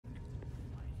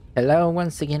Hello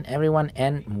once again everyone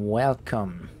and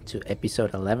welcome to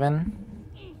episode 11.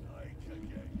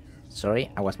 Sorry,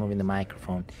 I was moving the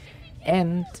microphone.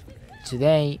 And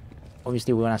today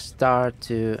obviously we want to start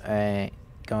to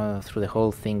go through the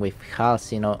whole thing with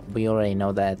HALSIN. We already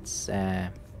know that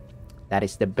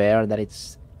is the bear that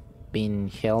it's been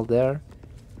held there.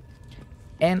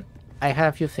 And I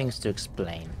have a few things to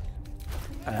explain.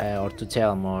 Or to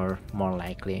tell more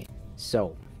likely.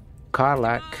 So,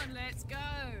 Karlak,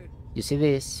 you see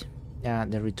this?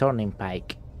 The returning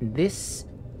pike. This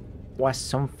was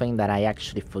something that I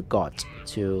actually forgot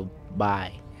to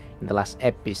buy in the last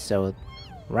episode,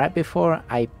 right before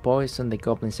I poisoned the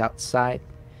goblins outside.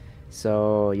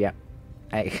 So yeah,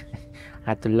 I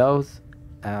had to load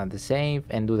the save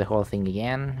and do the whole thing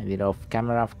again. I did off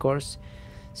camera, of course.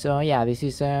 So yeah, this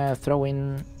is a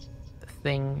throwing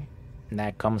thing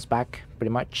that comes back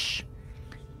pretty much,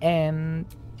 and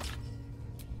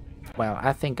well,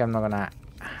 I think I'm not gonna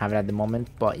have it at the moment,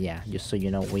 but yeah, just so you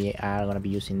know, we are gonna be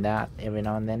using that every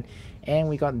now and then. And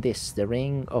we got this, the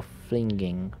Ring of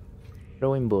Flinging.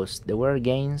 Throwing boost. The wearer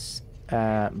gains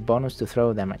bonus to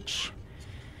throw damage.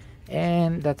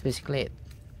 And that's basically it.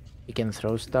 You can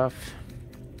throw stuff.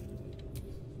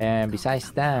 And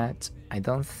besides that, I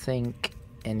don't think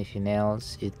anything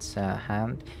else. It's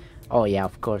hand. Oh yeah,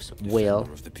 of course, Will.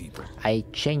 I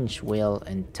changed Will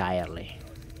entirely.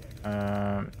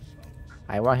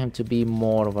 I want him to be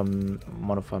more of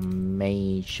a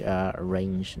mage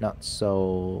range, not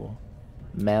so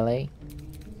melee.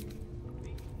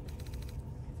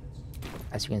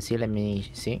 As you can see, let me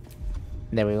see.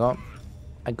 There we go.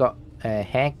 I got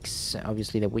Hex,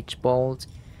 obviously the Witch Bolt.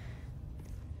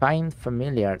 Find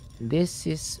Familiar. This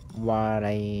is what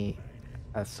I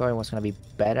thought it was gonna be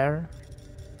better.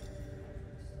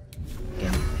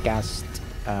 Can cast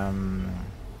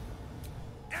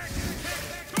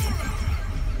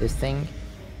this thing.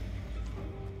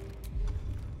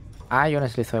 I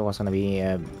honestly thought it was gonna be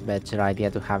a better idea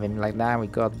to have him like that. We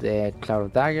got the Cloud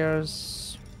of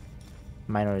Daggers,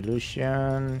 Minor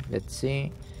Illusion, let's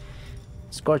see,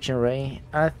 Scorching Ray.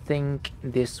 I think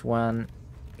this one,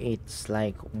 it's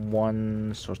like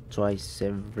once or twice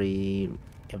every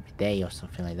day or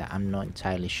something like that. I'm not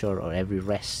entirely sure, or every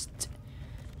rest.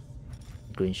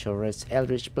 Green Shore Rest,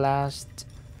 Eldritch Blast,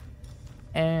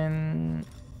 and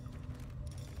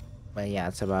well, yeah,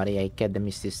 that's about it. I get the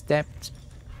Misty Step.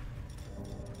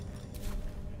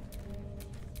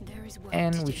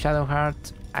 And with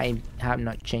Shadowheart, I have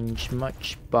not changed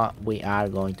much, but we are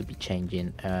going to be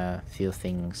changing a few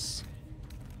things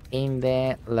in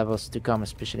the levels to come,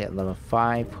 especially at level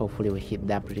 5. Hopefully we hit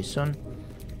that pretty soon.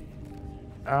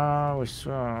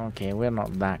 Okay, we're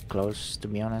not that close to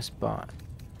be honest, but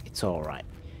it's alright.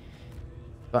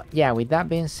 But yeah, with that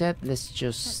being said, let's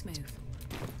just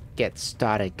get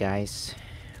started, guys.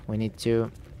 We need to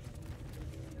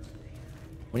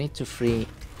free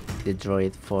the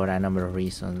droid for a number of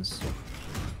reasons.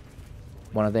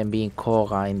 One of them being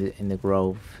Korra in the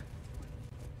grove.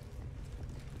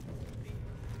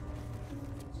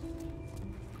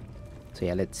 So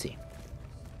yeah, let's see.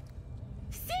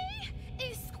 See?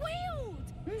 It squealed!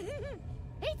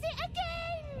 Hit it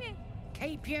again!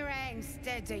 Keep your hands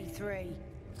steady, 3.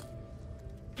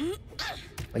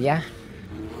 But yeah,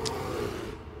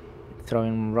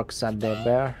 throwing rocks at the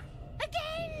bear.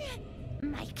 Again!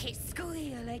 Make it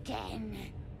squeal again.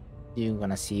 You're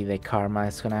gonna see the karma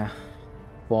is gonna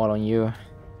fall on you.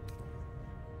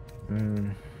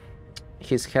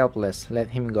 He's helpless. Let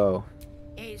him go.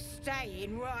 It's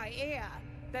staying right here.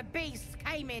 The beast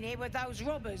came in here with those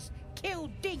robbers,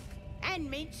 killed Dink and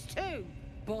Mince too.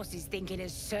 Boss is thinking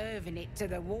of serving it to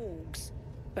the wargs.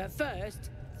 But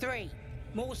first, 3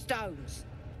 more stones.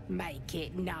 Make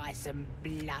it nice and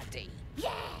bloody.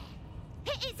 Yeah!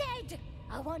 Hit his head!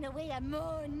 I want to hear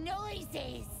more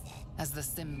noises. As the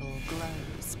symbol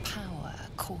glows, power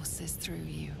courses through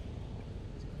you.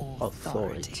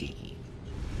 Authority.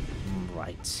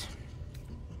 Right.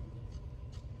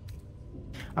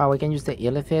 Oh, we can use the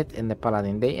Illithid and the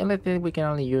Paladin. The Illithid we can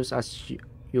only use, as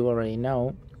you already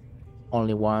know,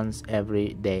 only once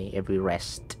every day, every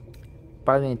rest.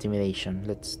 Paladin Intimidation.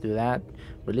 Let's do that.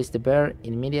 Release the bear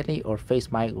immediately or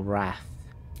face my wrath.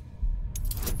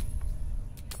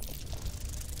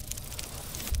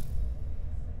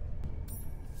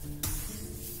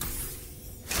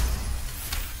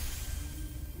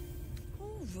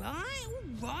 All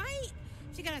right.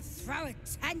 She's gonna throw a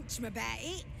tantrum about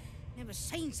it. Never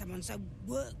seen someone so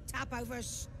worked up over a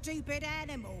stupid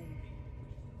animal.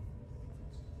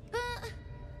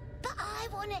 But I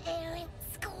want to hear it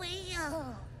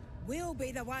squeal. We'll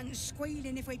be the ones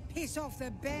squealing if we piss off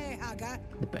the bear hugger.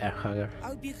 The bear hugger.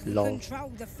 Hope you can Lol. control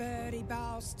the furry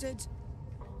bastard.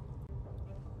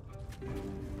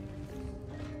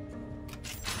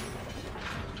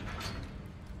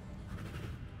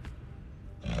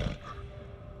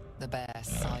 The bear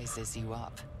sizes you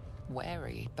up.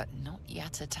 Wary, but not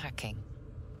yet attacking.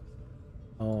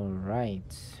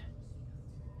 Alright.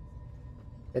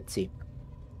 Let's see.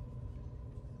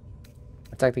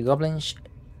 Attack the goblins,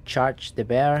 charge the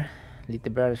bear, lead the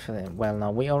bear. Well,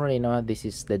 no, we already know this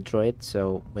is the druid,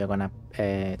 so we're gonna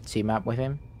team up with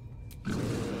him.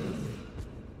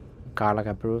 Karlach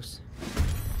approves.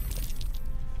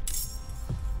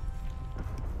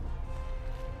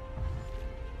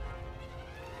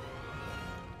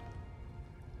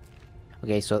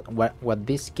 Okay, so what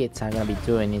these kids are gonna be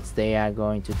doing is they are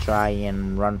going to try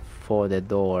and run for the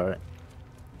door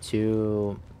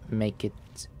to make it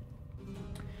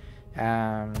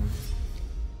to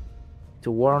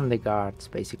warn the guards,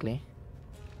 basically.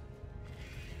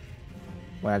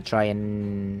 Wanna try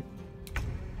and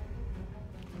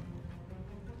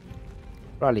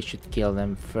probably should kill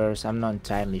them first. I'm not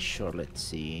entirely sure. Let's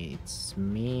see. It's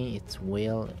me. It's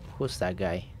Will. Who's that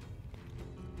guy?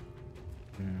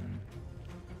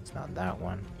 It's not that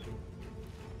one.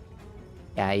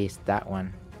 Yeah, it's that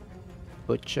one.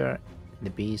 Butcher, the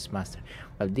Beastmaster.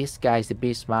 Well, this guy is the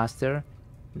Beastmaster.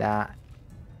 That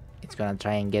it's gonna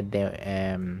try and get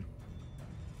the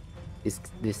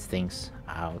these things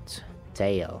out.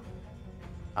 Tail.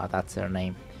 Oh, that's their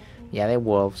name. Yeah, they're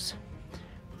wolves.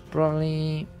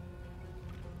 Probably.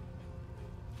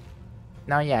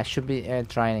 Now, yeah, I should be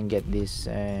trying and get this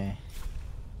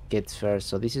kids first.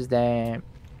 So this is the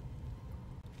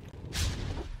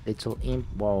little imp.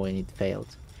 Whoa, and it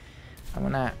failed. I'm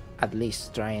gonna at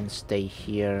least try and stay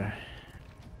here,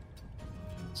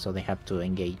 so they have to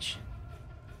engage.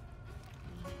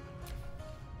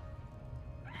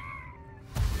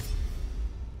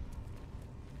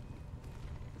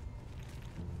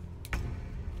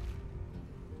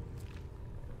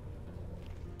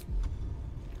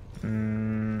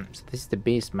 So this is the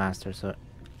Beastmaster, so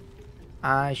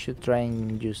I should try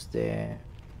and use the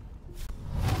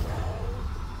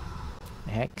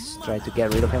Hex, try to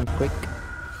get rid of him quick,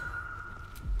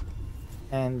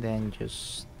 and then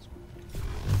just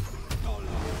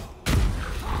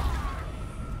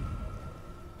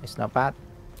it's not bad.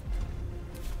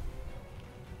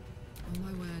 Oh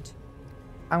my word.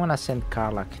 I'm gonna send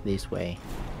Karlach this way.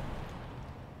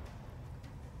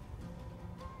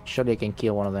 Surely I can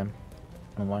kill one of them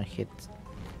on one hit.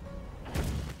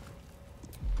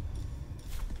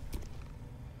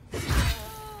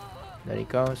 There he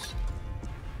goes.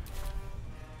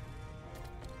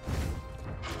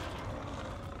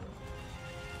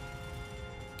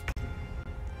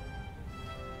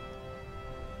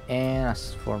 And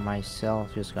as for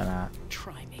myself, just gonna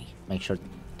Try me. make sure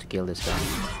to kill this guy.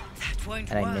 That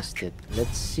won't And work. I missed it.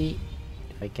 Let's see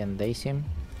if I can daze him.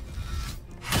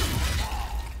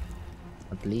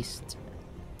 At least.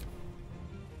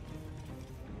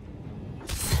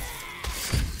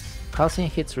 HALSIN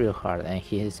hits real hard and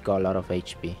he's got a lot of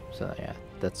HP. So yeah,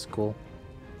 that's cool.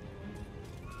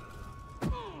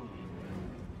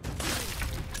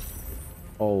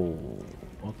 Oh,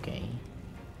 okay.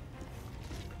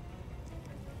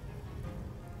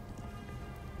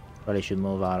 Probably should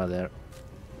move out of there.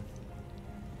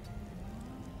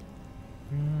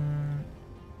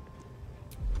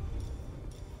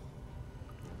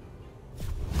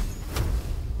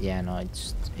 Yeah, no,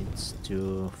 it's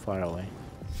too far away.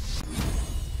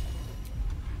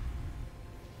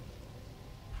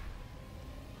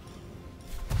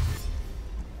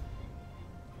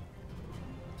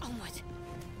 Onward.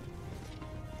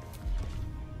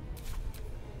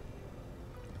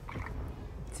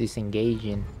 It's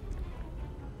disengaging.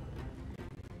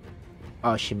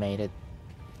 Oh, she made it.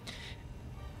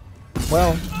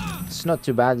 Well, it's not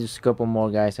too bad. Just a couple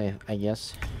more guys, I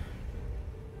guess.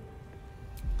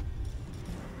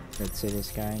 Let's see this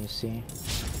guy. You see,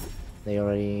 they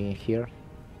already here.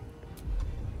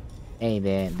 Hey,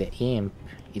 the imp,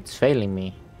 it's failing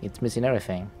me. It's missing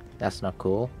everything. That's not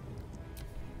cool.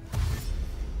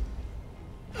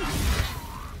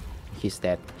 He's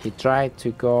dead. He tried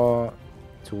to go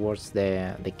towards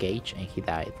the cage and he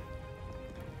died.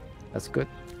 That's good.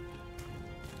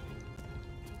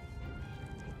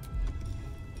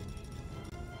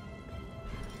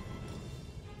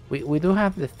 We do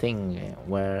have the thing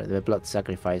where the blood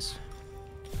sacrifice.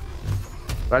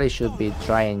 Probably should be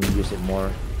trying to use it more.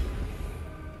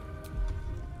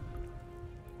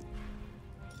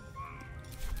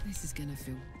 This is gonna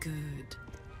feel good.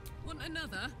 Want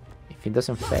another? If it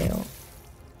doesn't fail,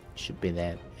 it should be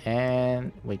dead.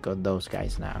 And we got those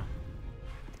guys now.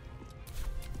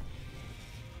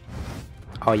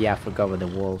 Oh yeah, I forgot about the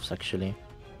wolves actually.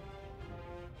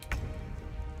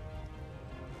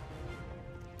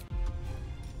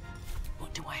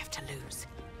 What do I have to lose?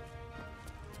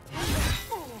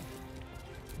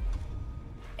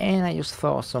 And I just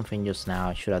thought of something just now.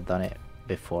 I should have done it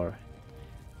before.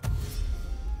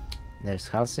 There's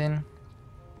HALSIN.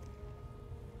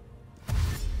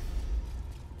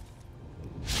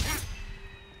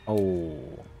 Oh.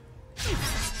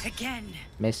 Again.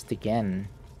 Missed again.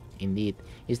 Indeed.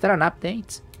 Is that an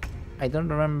update? I don't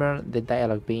remember the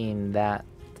dialogue being that...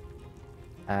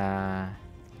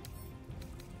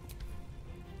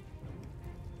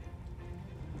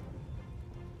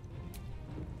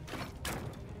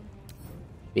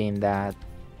 being that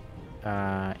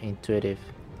intuitive.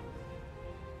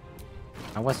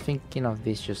 I was thinking of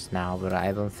this just now, but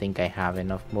I don't think I have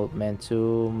enough movement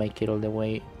to make it all the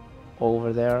way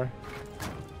over there.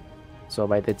 So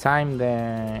by the time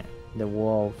the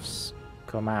wolves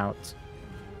come out,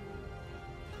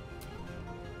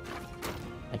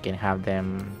 I can have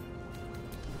them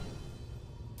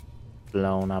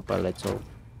blown up a little.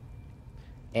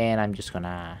 And I'm just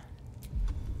gonna...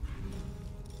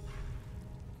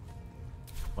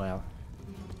 well...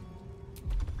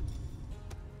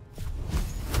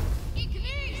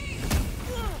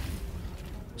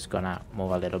 just gonna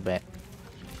move a little bit.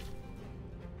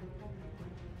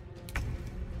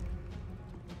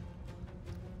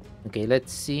 Okay,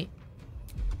 let's see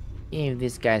if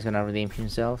this guy's gonna redeem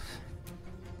himself.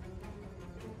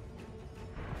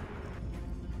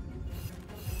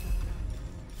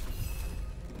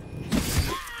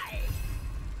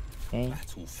 Okay.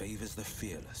 Battle favors the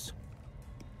fearless.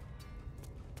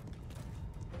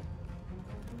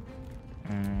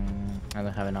 I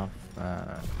don't have enough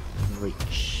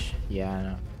reach.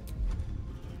 Yeah,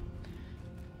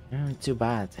 I know. Too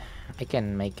bad. I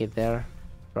can make it there,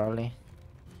 probably.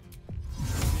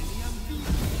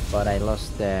 But I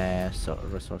lost the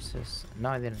resources.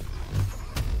 No, I didn't.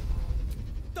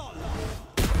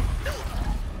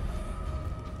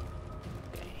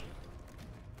 Okay.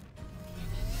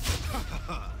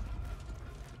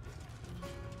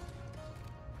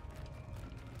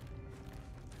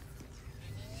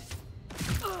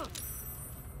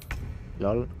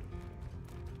 Lol.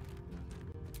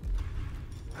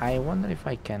 I wonder if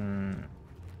I can...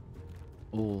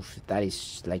 oof, that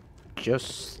is like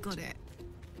just... Got it.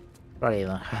 Probably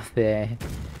don't have the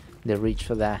reach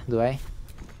for that, do I?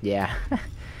 Yeah.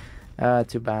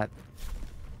 Too bad.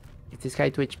 Is this guy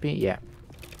 2 HP? Yeah.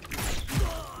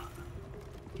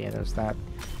 Okay, there's that.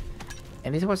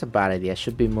 And this was a bad idea. I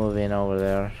should be moving over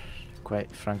there,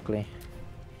 quite frankly.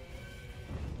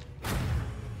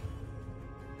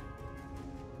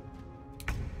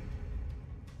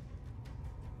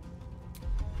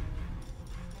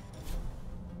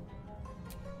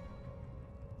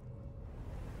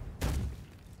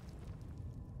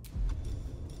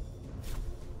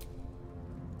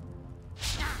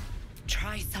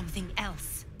 Try something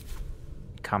else.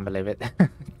 Can't believe it.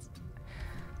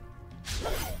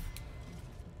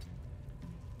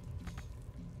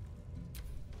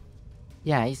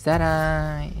 Yeah, is that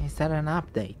an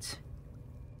update?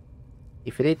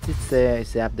 If it is,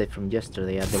 it's the update from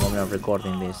yesterday at the moment of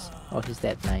recording this. Oh, he's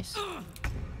dead. Nice.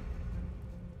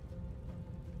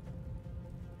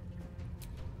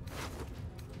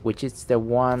 Which is the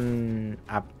one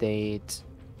update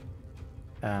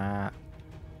that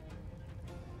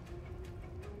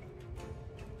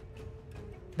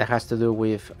has to do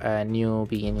with new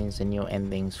beginnings and new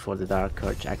endings for the Dark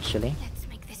Urge, actually. Let's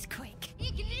make this quick.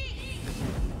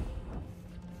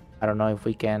 I don't know if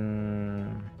we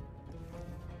can...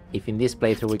 if in this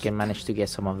playthrough we can manage to get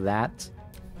some of that.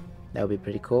 That would be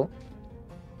pretty cool.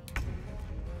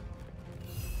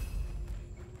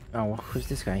 Oh, who's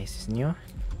this guy? Is this new?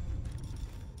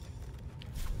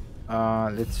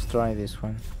 Let's try this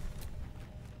one.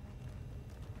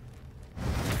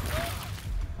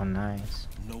 Oh, nice.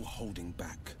 No holding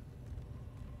back.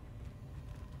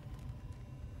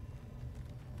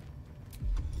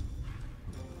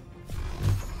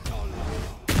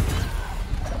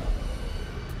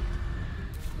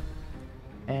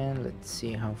 And let's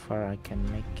see how far I can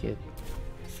make it.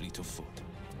 Fleet of foot.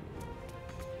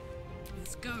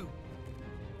 Let's go.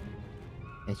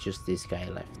 It's just this guy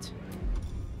left.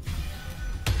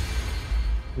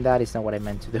 That is not what I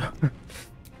meant to do.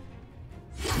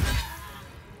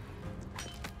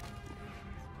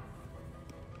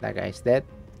 That guy's dead.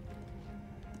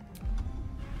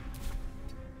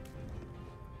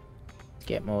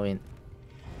 Get moving.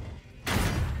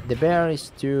 The bear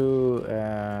is too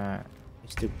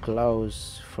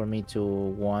close for me to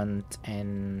want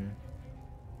and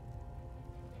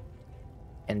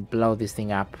blow this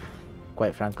thing up,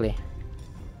 quite frankly.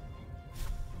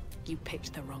 You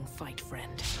picked the wrong fight,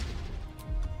 friend.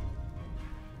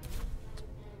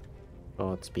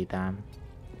 Gods be damned.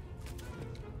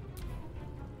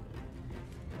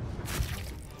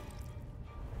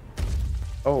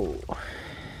 Oh,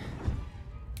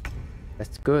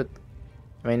 that's good.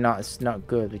 I mean, no, it's not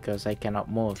good because I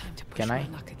cannot move. Time to push Can I? my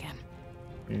luck again.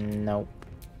 Nope.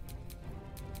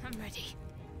 I'm ready.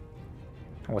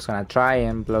 I was gonna try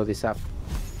and blow this up.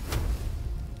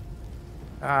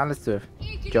 Let's do it.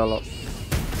 YOLO.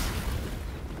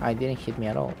 I didn't hit me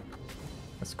at all.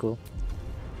 That's cool.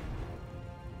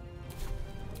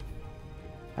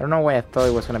 I don't know why I thought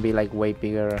it was gonna be like way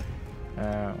bigger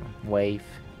wave.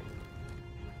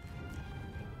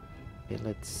 Okay,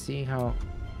 let's see how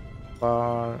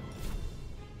far.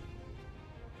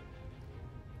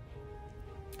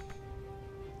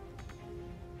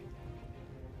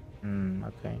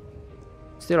 Okay.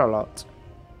 Still a lot.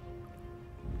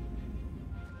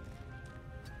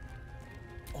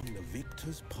 On the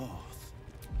victor's path.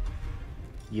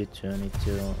 You two need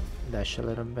to dash a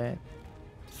little bit.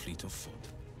 Fleet of foot.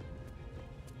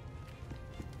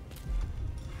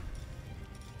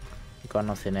 Got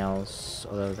nothing else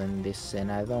other than this,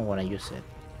 and I don't want to use it,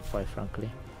 quite frankly.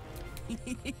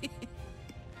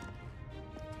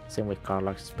 Same with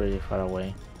Carlax, it's pretty far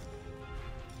away.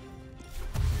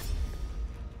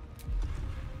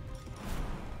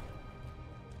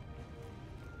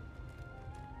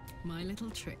 My little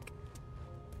trick.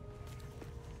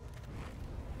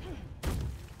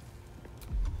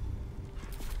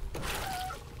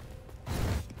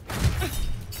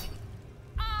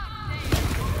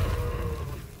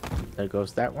 There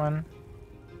goes that one.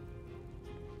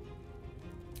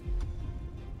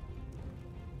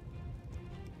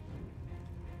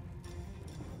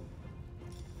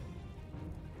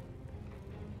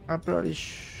 I probably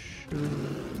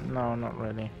should. No, not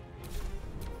really.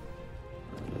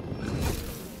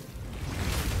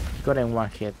 Got in one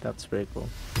hit, that's pretty cool.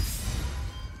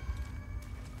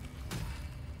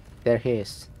 There he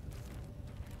is.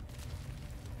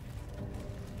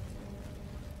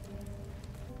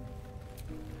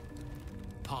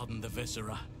 Pardon the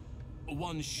viscera.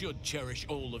 One should cherish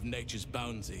all of nature's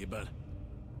bounty, but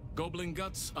goblin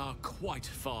guts are quite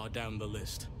far down the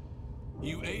list.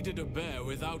 You aided a bear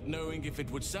without knowing if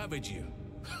it would savage you.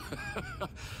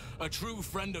 A true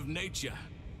friend of nature.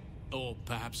 Or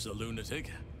perhaps a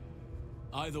lunatic.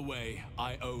 Either way,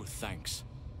 I owe thanks.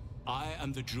 I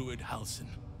am the druid HALSIN.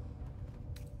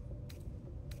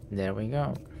 There we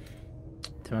go.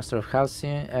 The master of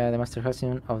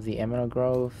HALSIN of the Emerald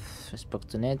Grove spoke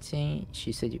to Nettie.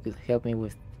 She said you could help me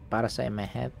with parasite in my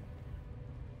head.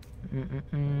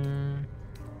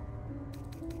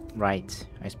 Right,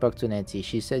 I spoke to Nettie.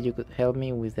 She said you could help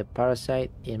me with the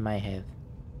parasite in my head.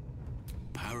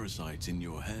 Parasites in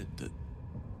your head?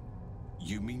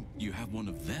 You mean you have one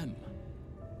of them?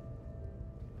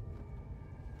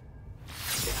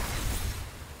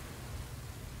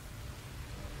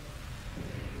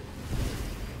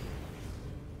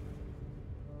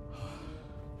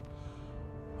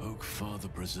 Oak Father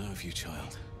preserve you,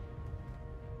 child.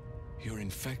 You're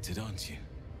infected, aren't you?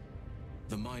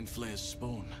 The Mind Flayer's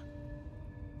spawn.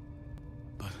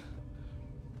 But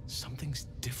something's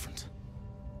different.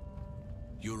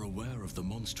 You're aware of the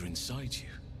monster inside you.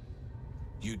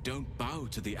 You don't bow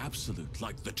to the Absolute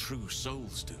like the true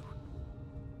souls do.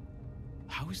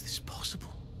 How is this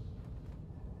possible?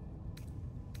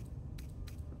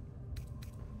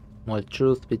 Well,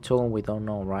 truth be told, we don't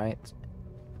know, right?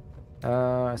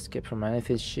 Escape from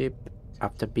an ship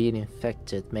after being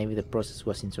infected. Maybe the process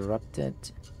was interrupted.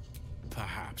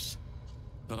 Perhaps.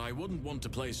 But I wouldn't want to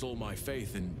place all my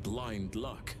faith in blind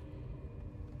luck.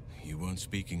 You weren't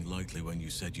speaking lightly when you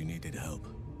said you needed help.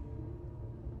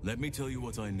 Let me tell you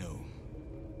what I know.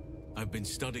 I've been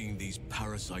studying these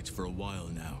parasites for a while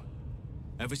now.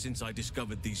 Ever since I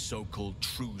discovered these so-called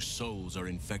true souls are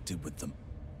infected with them.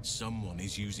 Someone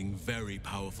is using very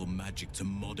powerful magic to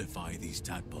modify these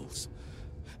tadpoles.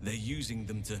 They're using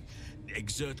them to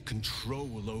exert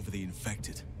control over the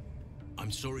infected.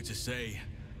 I'm sorry to say,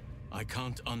 I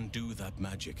can't undo that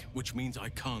magic, which means I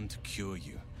can't cure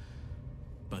you.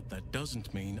 But that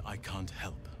doesn't mean I can't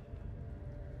help.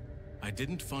 I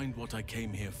didn't find what I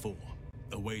came here for,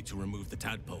 a way to remove the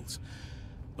tadpoles,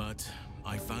 but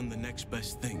I found the next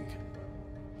best thing.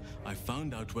 I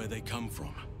found out where they come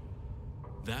from.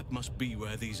 That must be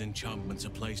where these enchantments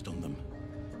are placed on them.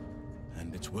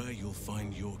 And it's where you'll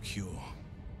find your cure.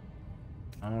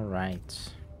 All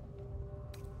right.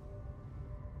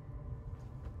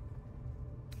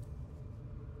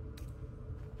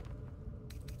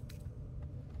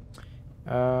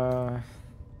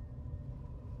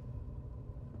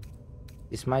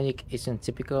 This magic isn't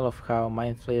typical of how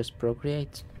mind flayers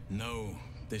procreate. No,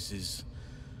 this is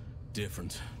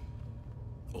different.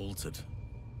 Altered.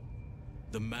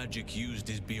 The magic used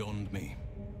is beyond me.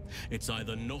 It's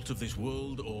either not of this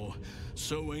world or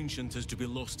so ancient as to be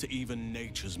lost to even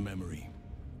nature's memory.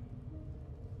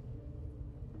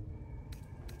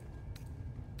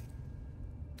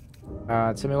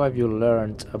 Tell me what you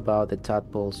learned about the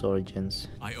tadpole's origins.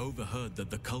 I overheard that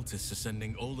the cultists are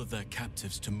sending all of their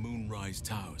captives to Moonrise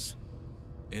Towers.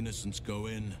 Innocents go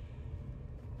in,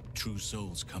 true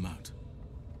souls come out.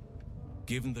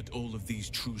 Given that all of these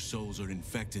true souls are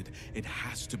infected, it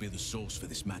has to be the source for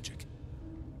this magic.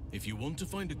 If you want to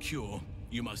find a cure,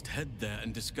 you must head there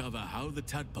and discover how the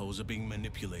tadpoles are being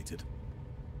manipulated.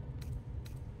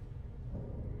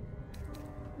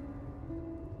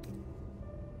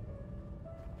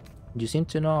 You seem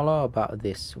to know a lot about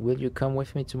this. Will you come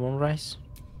with me to Moonrise?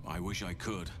 I wish I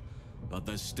could, but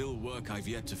there's still work I've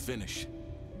yet to finish.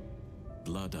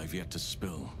 Blood I've yet to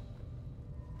spill.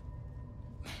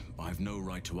 I've no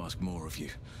right to ask more of you,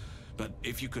 but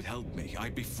if you could help me,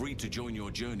 I'd be free to join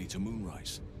your journey to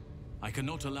Moonrise. I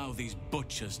cannot allow these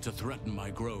butchers to threaten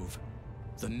my grove.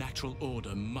 The natural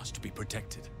order must be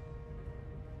protected.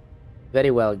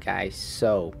 Very well, guys.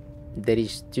 So there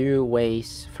is two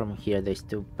ways from here. There's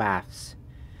two paths.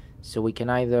 So we can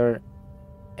either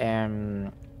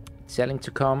tell him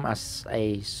to come as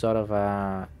a sort of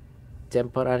a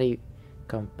temporary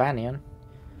companion,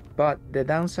 but the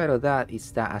downside of that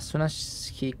is that as soon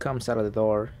as he comes out of the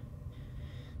door,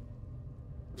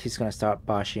 he's gonna start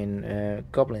bashing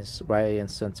goblins right and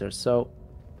center. So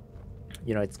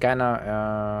you know, it's kind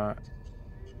of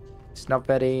it's not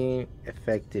very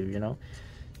effective, you know.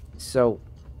 So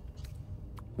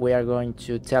we are going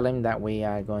to tell him that we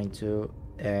are going to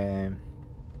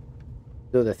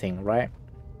do the thing, right?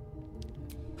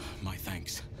 My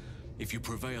thanks. If you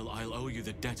prevail, I'll owe you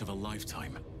the debt of a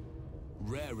lifetime.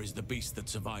 Rare is the beast that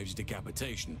survives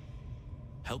decapitation.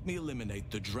 Help me eliminate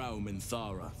the drow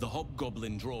Minthara, the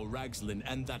hobgoblin draw Ragslin,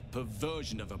 and that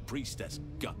perversion of a priestess,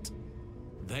 Gut.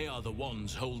 They are the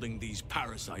ones holding these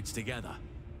parasites together.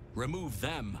 Remove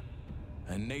them,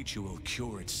 and nature will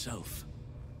cure itself.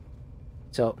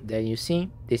 So there you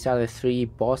see, these are the three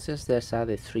bosses. These are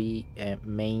the three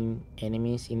main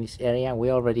enemies in this area. We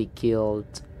already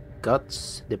killed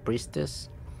Guts, the priestess,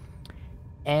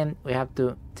 and we have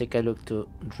to take a look to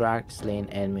Ragslin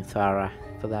and Minthara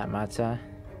for that matter.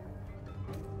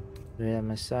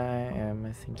 Messiah,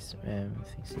 I think it's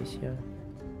here.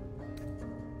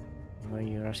 Where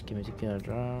you're asking me to kill a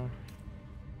draw.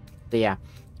 So yeah,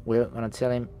 we're gonna tell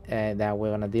him that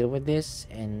we're gonna deal with this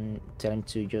and tell him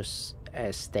to just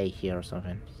stay here or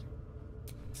something.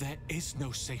 There is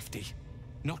no safety.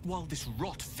 Not while this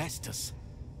rot festers.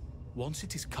 Once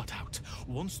it is cut out,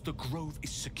 once the grove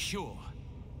is secure,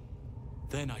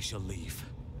 then I shall leave.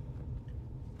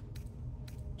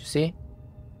 You see?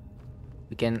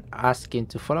 We can ask him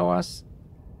to follow us,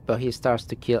 but he starts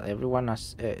to kill everyone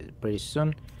as pretty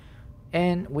soon.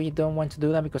 And we don't want to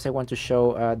do that because I want to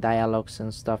show dialogues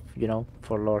and stuff, you know,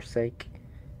 for lore's sake.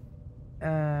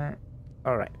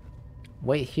 Alright.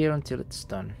 Wait here until it's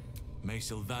done. May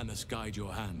Sylvanas guide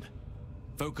your hand.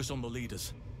 Focus on the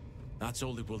leaders. That's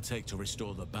all it will take to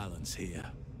restore the balance here.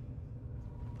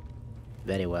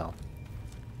 Very well.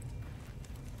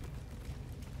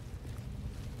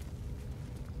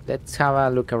 Let's have a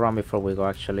look around before we go,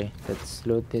 actually. Let's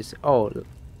loot this. Oh,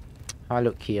 have a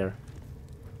look here.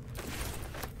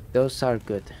 Those are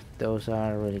good. Those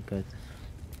are really good.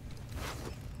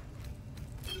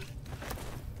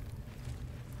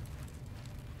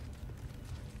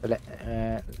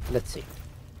 Let's see.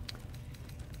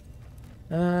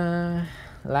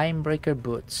 Linebreaker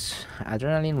boots,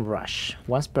 adrenaline rush.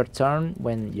 Once per turn,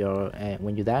 when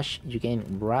you dash, you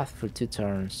gain wrath for 2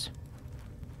 turns.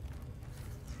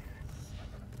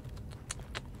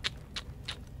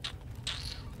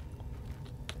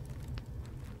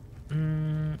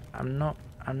 I'm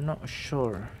not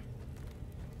sure.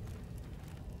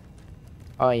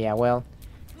 Oh yeah, well,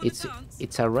 it's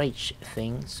a rage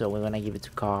thing, so we're gonna give it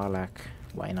to Karlach.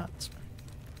 Why not?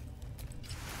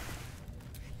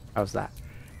 How's that?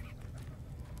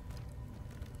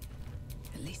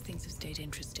 At least things have stayed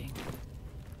interesting.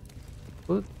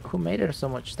 Who made her so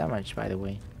much damage, by the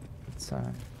way? It's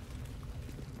I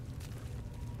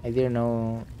didn't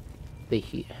know they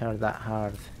hit her that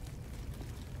hard.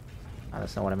 Oh,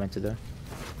 that's not what I meant to do.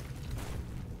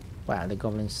 Well, the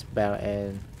goblins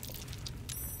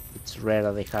it's rare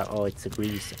that they have. Oh, it's a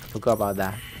grease. I forgot about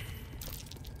that.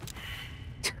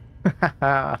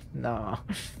 No,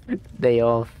 they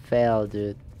all fell,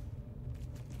 dude.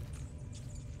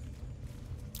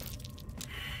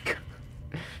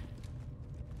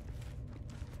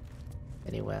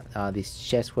 Anyway, these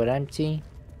chests were empty.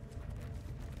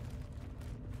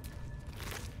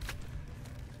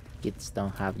 Kids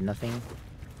don't have nothing.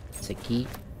 It's a key.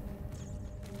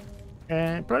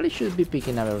 Probably should be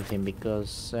picking up everything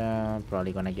because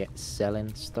probably gonna get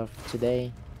selling stuff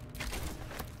today.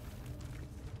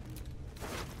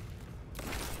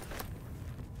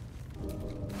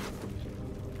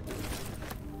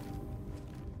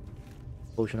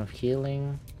 Potion of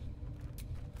healing.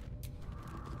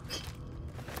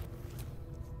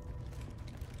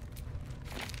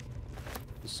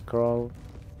 Scroll.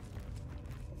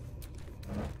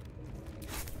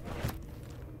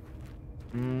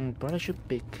 Probably should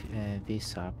pick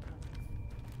this up.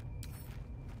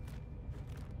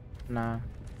 Nah.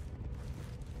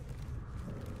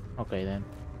 Okay then.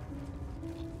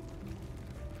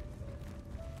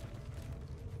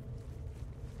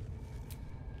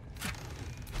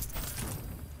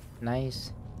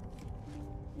 Nice.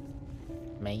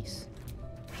 Mace.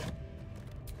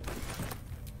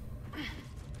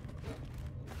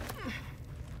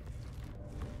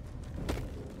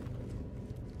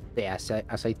 Yeah,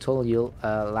 as I told you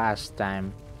last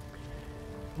time,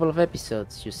 couple of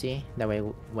episodes, you see, that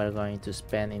we're going to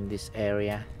spend in this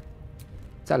area.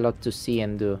 It's a lot to see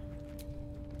and do.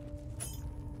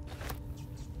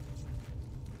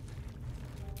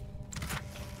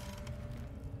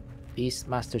 Beast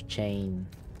Master Chain.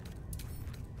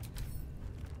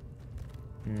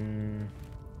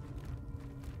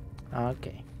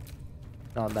 Okay.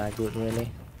 Not that good,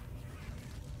 really.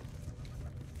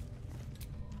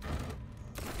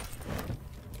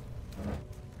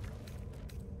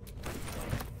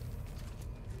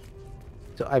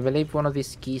 So I believe one of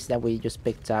these keys that we just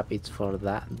picked up is for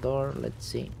that door. Let's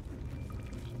see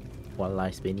what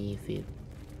lies beneath it.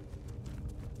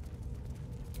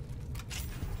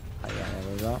 Oh yeah,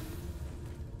 there we go.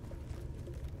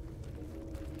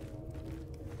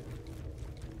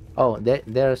 Oh,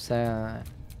 there's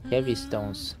heavy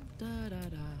stones.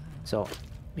 So,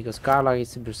 because Carla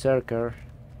is a berserker,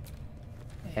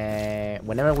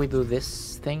 whenever we do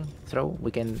this thing, we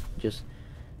can just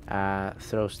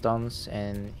throw stones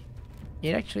and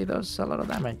it actually does a lot of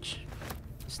damage.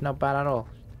 It's not bad at all.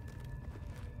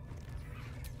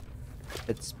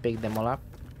 Let's pick them all up.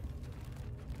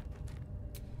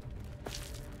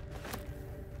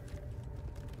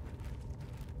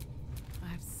 I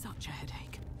have such a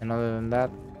headache. And other than that,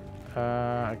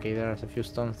 okay, there's a few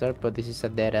stones there, but this is a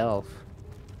dead elf.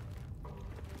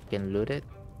 Can loot it.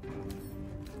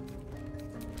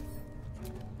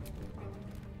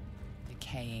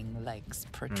 Decaying legs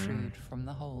protrude from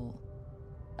the hole.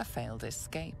 A failed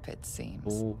escape, it seems.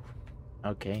 Ooh,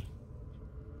 okay.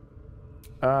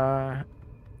 -1.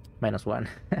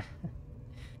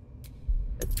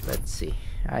 Let's see.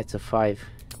 It's a 5.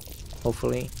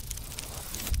 Hopefully.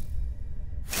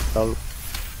 So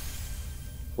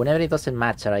whenever it doesn't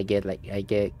match, I get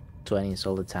 20s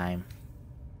all the time.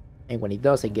 And when it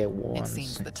does, I get 1s. It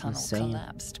seems the tunnel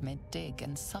collapsed mid-dig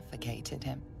and suffocated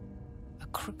him. A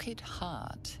crooked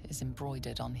heart is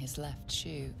embroidered on his left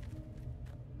shoe.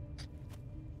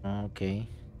 Okay.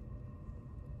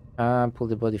 Pull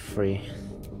the body free.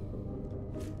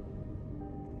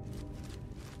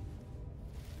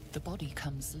 The body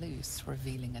comes loose,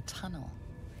 revealing a tunnel.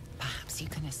 Perhaps you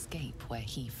can escape where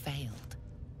he failed.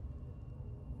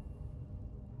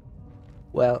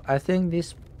 Well, I think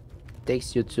this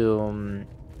takes you to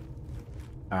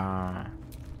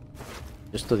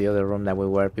just to the other room that we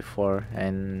were before,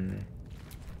 and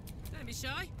Don't be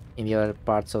shy. in the other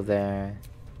parts of the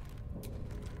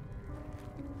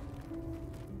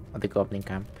goblin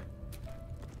camp.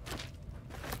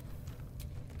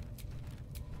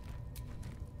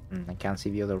 I can't see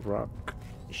the other rock.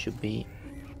 It should be.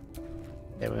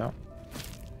 There we go.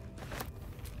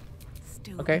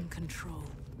 Still Okay. in control.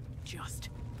 Just.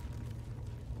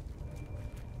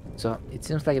 So it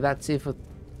seems like that's it for.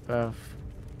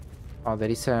 Oh, there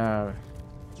is a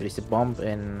bomb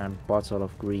and a bottle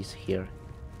of grease here.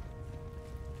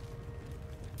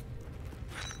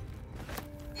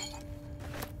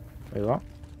 There we go.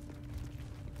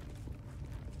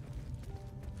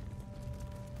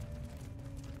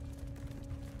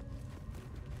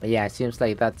 But yeah, it seems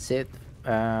like that's it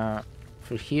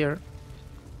for here,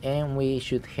 and we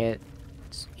should head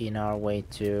in our way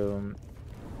to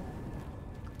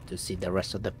see the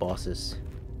rest of the bosses.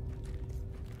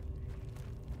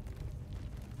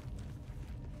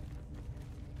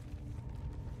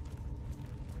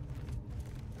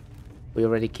 We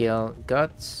already killed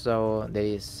Guts, so there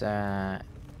is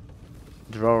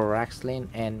Raxlin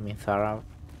and Minthara.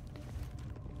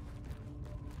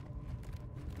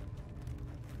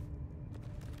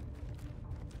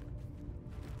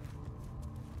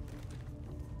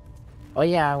 Oh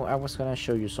yeah, I was gonna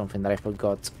show you something that I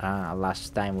forgot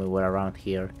last time we were around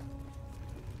here.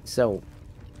 So,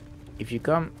 if you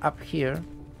come up here,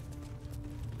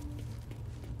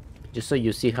 just so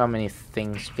you see how many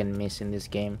things you can miss in this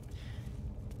game.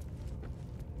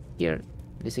 Here,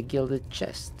 there's a gilded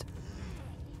chest.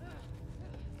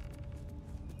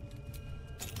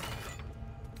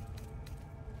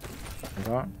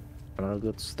 There, a lot of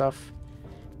good stuff.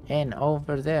 And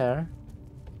over there,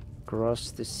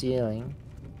 across the ceiling,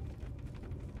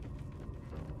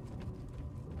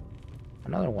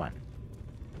 another one.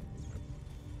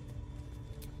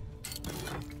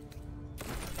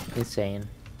 Insane.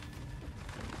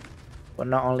 But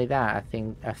not only that,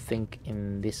 I think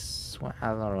in this one, I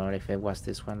don't know if it was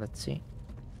this one. Let's see.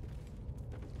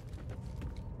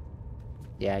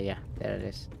 Yeah, there it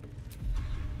is.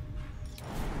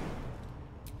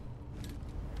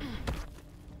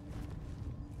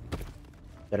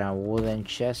 Got a wooden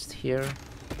chest here,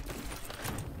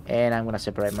 and I'm gonna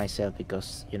separate myself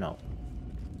because, you know,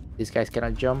 these guys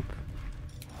cannot jump.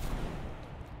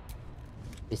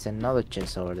 There's another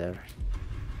chest over there.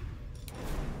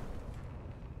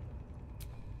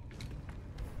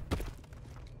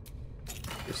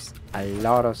 There's a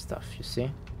lot of stuff, you see.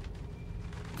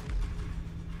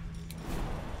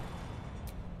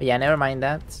 But yeah, never mind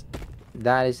that.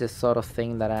 That is the sort of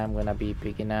thing that I'm gonna be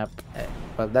picking up.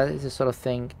 But that is the sort of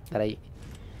thing that I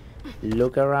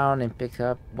look around and pick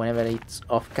up whenever it's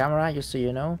off camera, just so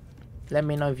you know. Let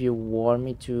me know if you want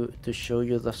me to show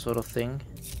you that sort of thing.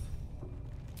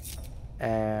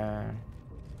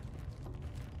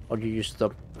 Or do you just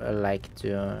like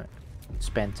to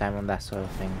spend time on that sort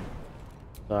of thing?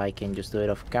 So I can just do it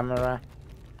off camera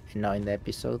and not in the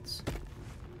episodes.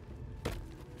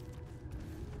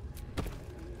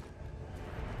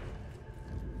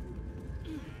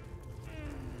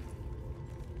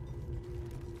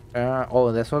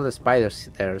 Oh, there's all the spiders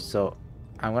there, so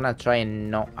I'm gonna try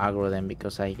and not aggro them,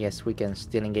 because I guess we can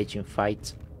still engage in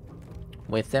fights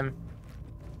with them.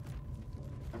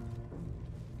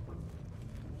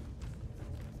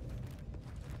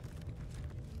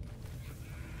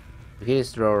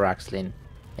 Here's Raxlin,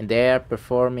 and they are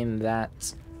performing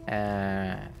that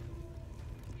a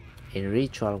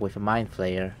ritual with a mind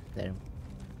flayer there.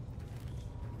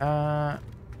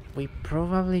 We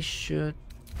probably should.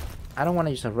 I don't want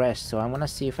to use a rest, so I'm gonna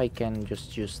see if I can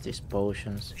just use these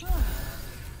potions,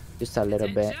 just a little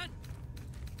bit. I'm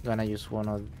gonna use one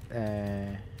of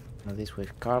these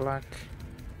with Karlach,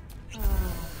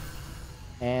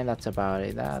 and that's about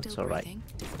it. That's all right.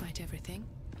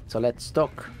 So let's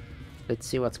talk. Let's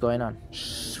see what's going on.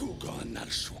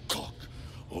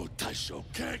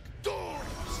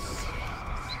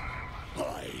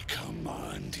 I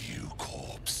command you,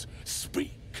 corpse.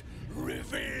 Speak.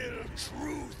 Reveal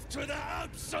truth to the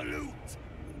Absolute!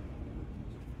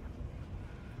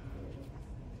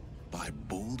 By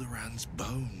Balduran's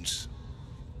bones.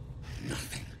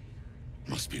 Nothing.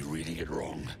 Must be reading it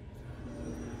wrong.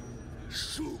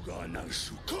 Suga no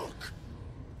Shukuk.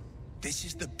 This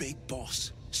is the big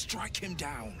boss. Strike him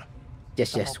down.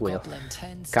 Yes, Will.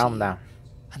 Calm down.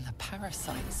 And the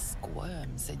parasite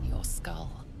squirms in your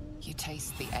skull. You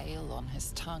taste the ale on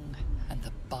his tongue and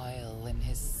the bile in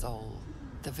his soul.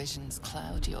 The visions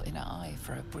cloud your inner eye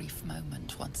for a brief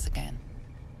moment once again.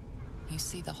 You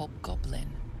see the hobgoblin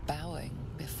bowing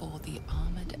before the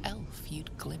armored elf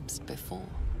you'd glimpsed before.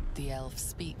 The elf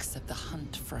speaks of the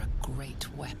hunt for a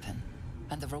great weapon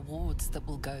and the rewards that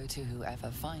will go to whoever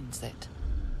finds it.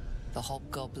 The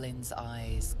hobgoblin's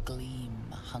eyes gleam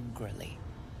hungrily.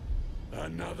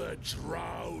 Another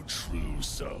drow true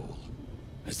soul.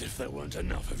 As if there weren't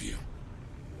enough of you.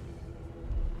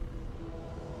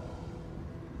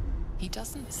 He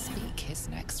doesn't speak his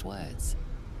next words,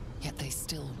 yet they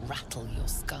still rattle your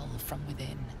skull from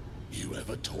within. You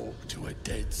ever talk to a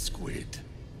dead squid?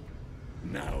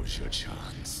 Now's your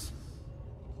chance.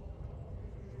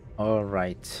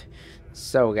 Alright.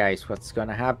 So guys, what's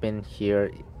gonna happen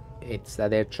here, it's that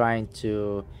they're trying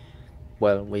to,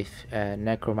 well, with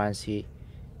necromancy,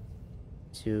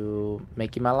 to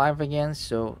make him alive again,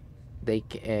 so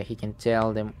he can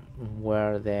tell them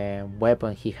where the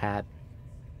weapon he had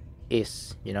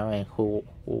is, you know, and who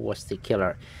was the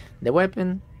killer. The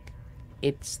weapon,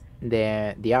 it's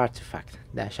the artifact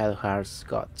that Shadowheart's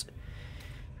got.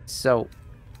 So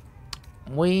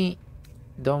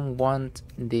don't want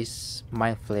this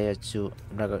mind flayer to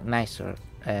recognize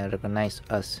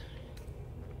us.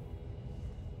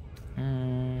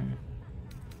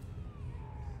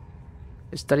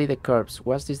 Study the corpse.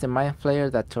 Was this the mind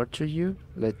flayer that tortured you?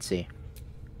 Let's see.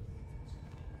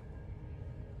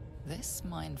 This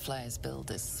mind flayer's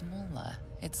build is smaller,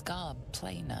 its garb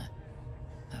plainer.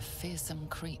 A fearsome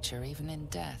creature even in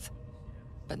death,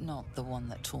 but not the one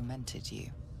that tormented you.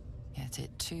 Yet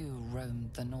it too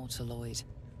roamed the Nautiloid.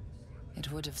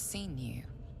 It would have seen you,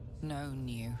 known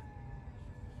you.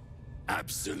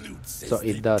 Absolute says So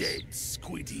it the does. dead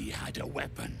Squiddy had a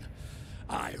weapon.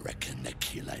 I reckon the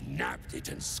killer nabbed it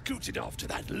and scooted off to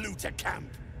that looter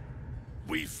camp.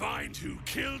 We find who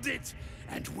killed it,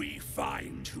 and we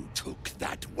find who took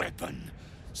that weapon.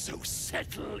 So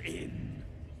settle in.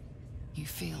 You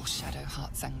feel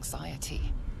Shadowheart's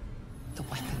anxiety. The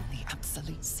weapon the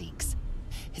Absolute seeks.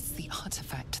 It's the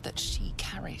artifact that she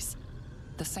carries.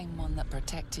 The same one that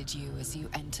protected you as you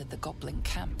entered the goblin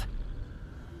camp.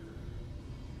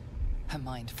 Her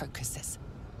mind focuses.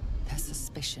 Their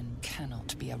suspicion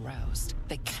cannot be aroused.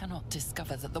 They cannot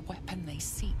discover that the weapon they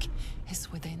seek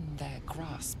is within their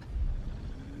grasp.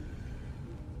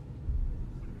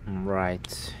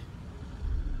 Right.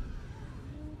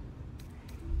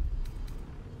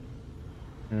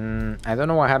 I don't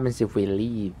know what happens if we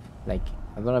leave. Like,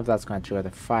 I don't know if that's gonna trigger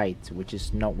the fight, which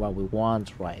is not what we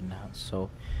want right now. So,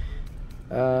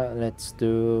 let's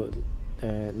do.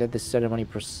 Let the ceremony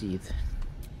proceed.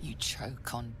 You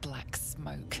choke on black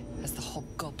smoke as the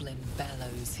hobgoblin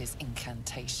bellows his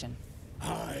incantation.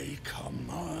 I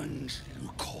command you,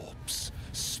 corpse,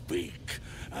 speak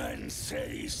and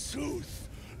say sooth.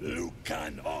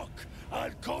 Lucan ok, al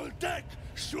koldek,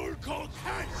 shulkok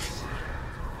hank.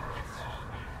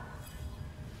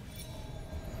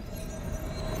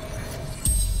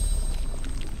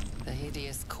 The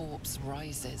hideous corpse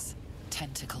rises,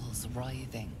 tentacles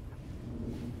writhing.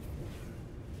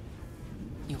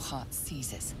 Your heart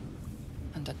seizes.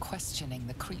 Under questioning,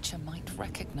 the creature might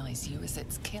recognize you as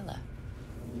its killer.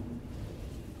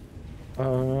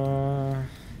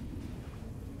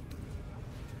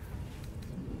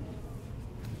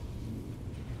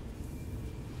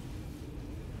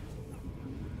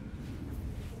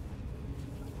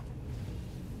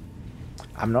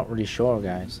 I'm not really sure,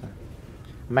 guys.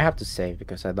 I might have to save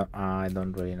because I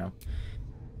don't really know.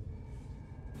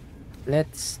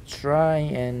 Let's try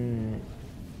and,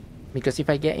 because if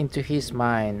I get into his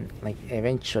mind, like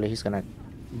eventually he's gonna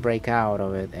break out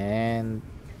of it and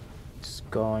it's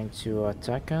going to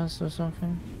attack us or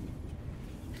something.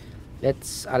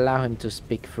 Let's allow him to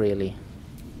speak freely.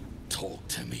 Talk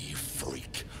to me,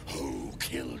 freak. Who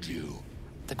killed you?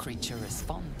 The creature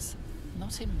responds,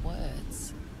 not in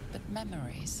words, but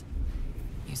memories.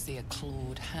 You see a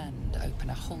clawed hand open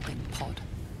a holding pod,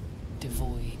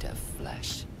 devoid of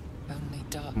flesh, only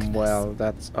darkness. Well,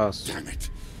 that's us. Damn it!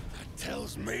 That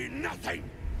tells me nothing!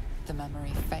 The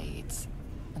memory fades,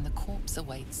 and the corpse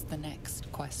awaits the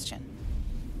next question.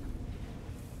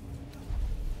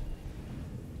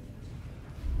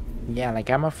 Yeah, like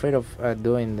I'm afraid of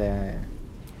doing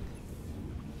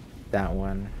that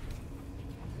one.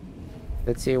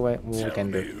 Let's see what we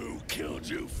can Tell do. me who killed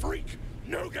you, freak!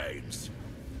 No games!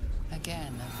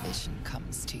 Again, a vision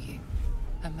comes to you.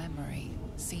 A memory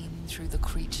seen through the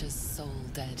creature's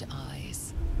soul-dead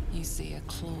eyes. You see a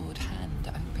clawed hand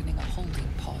opening a holding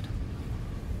pod.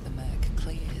 The murk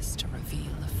clears to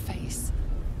reveal a face.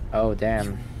 Oh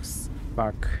damn! Yours.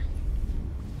 Fuck.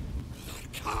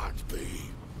 That can't be.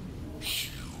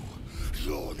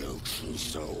 You're no true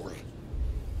soul.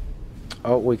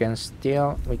 Oh, we can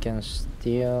steal.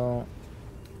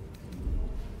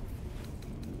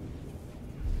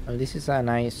 Oh, this is a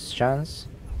nice chance.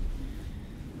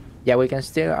 Yeah, we can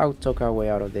still out-talk our way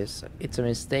out of this. It's a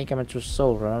mistake, I'm a true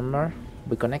soul, remember?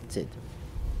 We connected.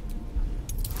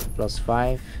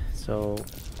 +5, so...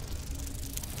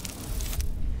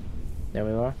 There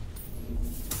we are.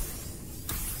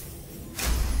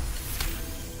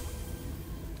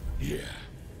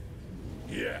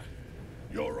 Yeah,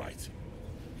 you're right.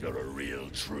 You're a real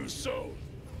true soul.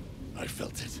 I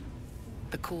felt it.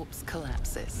 The corpse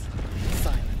collapses,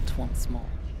 silent once more.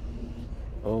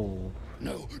 Oh.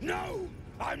 No!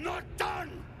 I'm not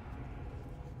done!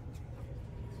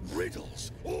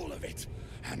 Riddles, all of it.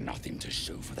 And nothing to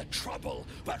show for the trouble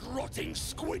but rotting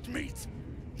squid meat.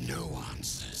 No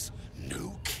answers,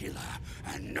 no killer,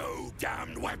 and no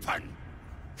damned weapon.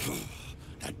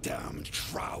 That damned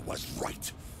Trow was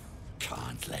right.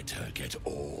 Can't let her get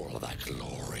all of that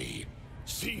glory.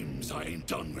 Seems I ain't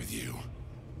done with you.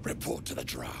 Report to the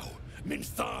Drow.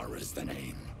 Minthara's the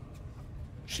name.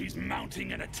 She's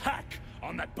mounting an attack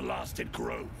on that blasted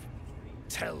grove.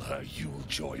 Tell her you'll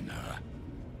join her.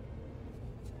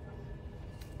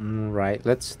 Right,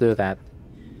 let's do that.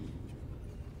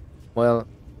 Well,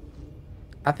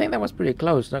 I think that was pretty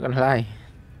close, not gonna lie.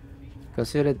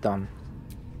 Consider it done.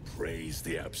 Praise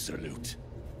the Absolute.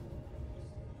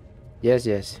 Yes,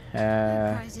 yes.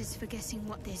 Prizes for guessing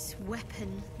what this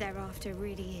weapon thereafter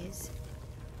really is.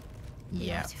 The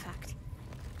Yeah. artifact.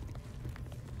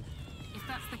 If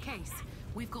that's the case,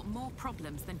 we've got more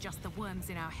problems than just the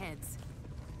worms in our heads.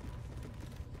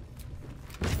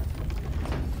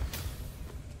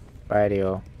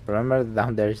 Rightio. Remember,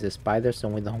 down there is the spiders,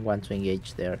 and we don't want to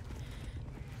engage there.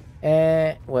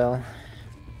 Well,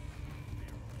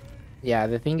 yeah.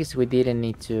 The thing is, we didn't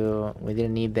need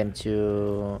them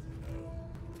to.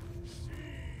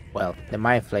 Well, the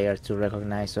Mind Flayer to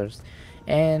recognize us,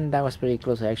 and that was pretty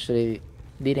close. I actually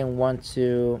didn't want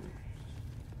to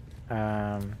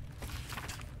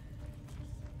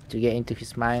get into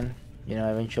his mind. You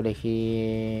know, eventually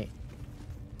he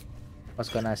was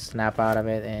gonna snap out of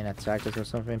it and attack us or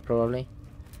something, probably.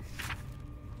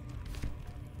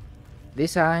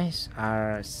 These eyes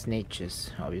are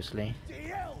snitches, obviously.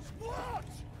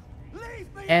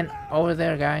 And over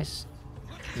there, guys,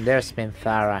 there's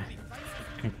MINTHARA.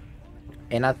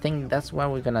 And I think that's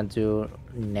what we're gonna do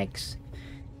next.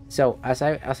 So, as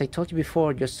I told you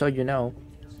before, just so you know,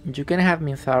 you can have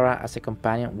MINTHARA as a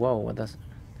companion. Whoa, what the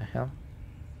hell?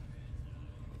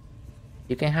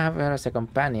 You can have her as a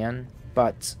companion,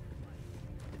 but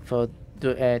to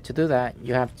do that,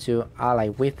 you have to ally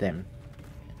with them.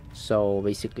 So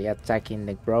basically attacking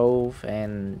the grove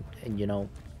and you know,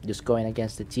 just going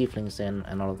against the tieflings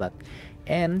and all of that.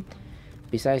 And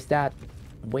besides that,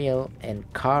 Will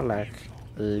and Karlach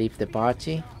leave the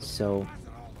party, so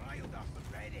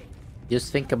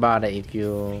just think about it if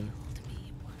you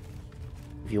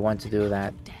want to do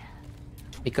that.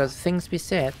 Because things be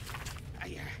said,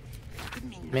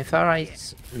 MINTHARA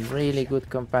is really good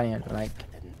companion, like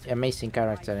amazing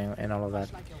character and all of that.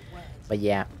 But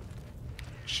yeah,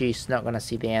 she's not gonna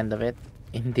see the end of it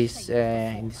in this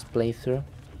playthrough.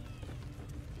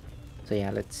 So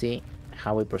yeah, let's see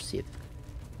how we proceed.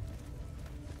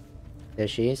 There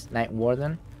she is, Night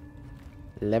Warden,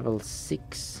 level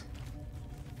 6.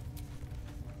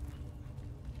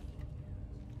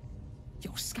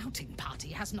 Your scouting party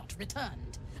has not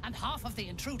returned, and half of the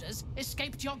intruders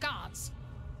escaped your guards.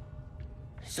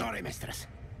 Sorry, mistress.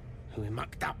 We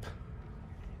mucked up.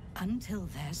 Until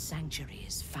their sanctuary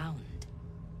is found,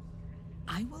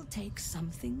 I will take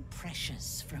something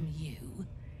precious from you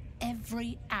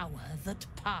every hour that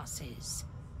passes.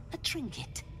 A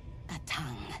trinket, a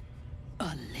tongue,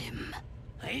 a limb.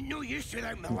 I ain't no use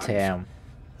without my lungs. Damn.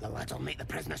 The lad'll make the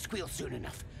prisoner squeal soon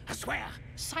enough. I swear.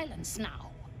 Silence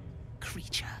now,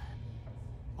 creature,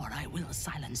 or I will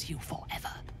silence you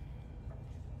forever.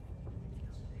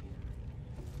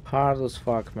 Hard as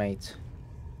fuck, mate.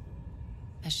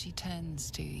 As she turns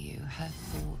to you, her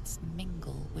thoughts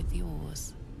mingle with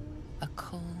yours. A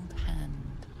cold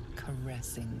hand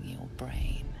caressing your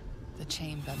brain. The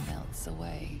chamber melts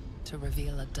away to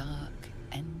reveal a dark,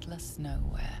 endless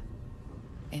nowhere.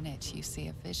 In it you see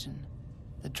a vision.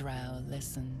 The drow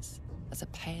listens as a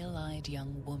pale-eyed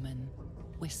young woman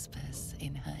whispers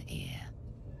in her ear.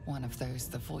 One of those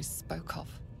the voice spoke of.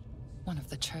 One of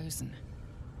the chosen.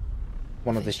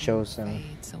 One of the Vision chosen.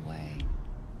 fades away.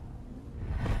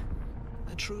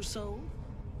 A true soul?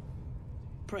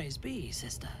 Praise be,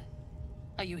 sister.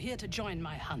 Are you here to join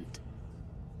my hunt?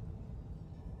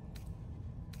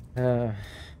 A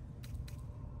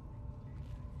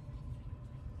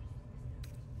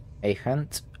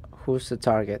hunt? Who's the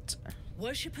target?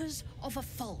 Worshippers of a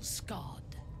false god.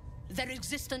 Their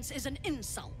existence is an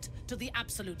insult to the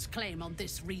Absolute's claim on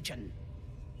this region.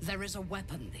 There is a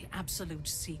weapon the Absolute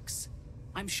seeks.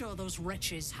 I'm sure those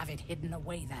wretches have it hidden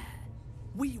away there.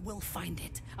 We will find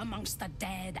it amongst the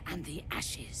dead and the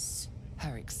ashes.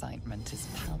 Her excitement is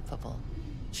palpable.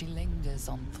 She lingers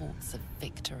on thoughts of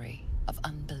victory, of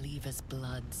unbelievers'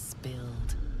 blood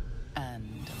spilled,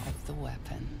 and of the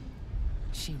weapon.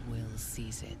 She will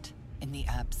seize it, in the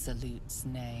Absolute's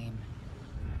name.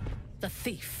 The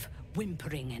thief,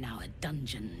 whimpering in our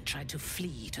dungeon, tried to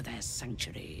flee to their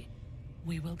sanctuary.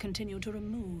 We will continue to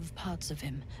remove parts of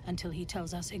him until he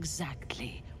tells us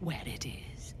exactly where it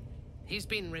is. He's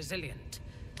been resilient,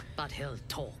 but he'll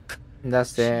talk.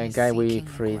 That's the She's guy we seeking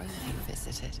the freed. grove you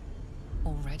visited.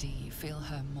 Already you feel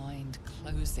her mind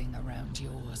closing around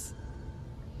yours.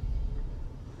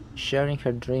 Sharing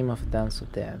her dream of Dance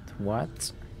of Death.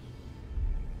 What?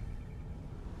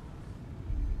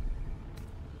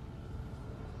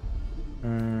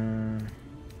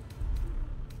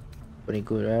 Pretty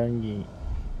good,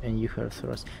 and you heard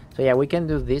thrust. So yeah, we can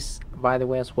do this by the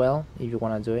way as well if you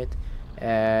want to do it.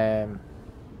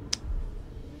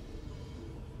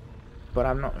 But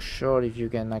I'm not sure if you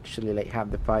can actually like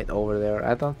have the fight over there.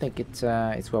 I don't think it's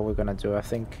what we're gonna do. I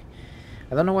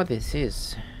don't know what this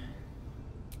is.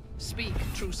 Speak,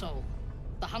 true soul.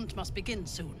 The hunt must begin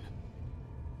soon.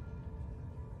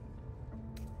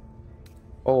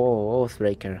 Oh,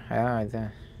 Oathbreaker.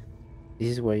 This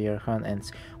is where your hunt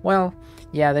ends. Well,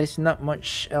 yeah, there's not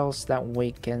much else that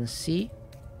we can see.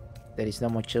 There is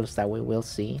not much else that we will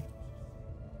see.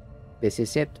 This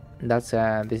is it. This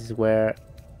is where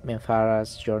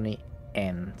Minthara's journey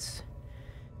ends.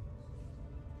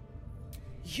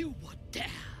 You would dare!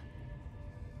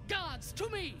 Guards, to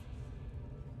me!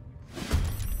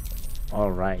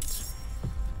 Alright.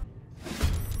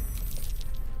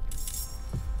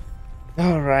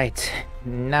 Alright.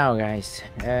 Now guys,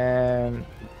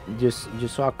 you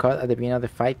saw a cut at the beginning of the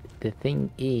fight. The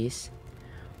thing is,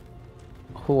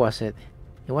 who was it?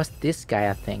 It was this guy,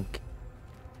 I think.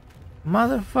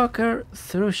 Motherfucker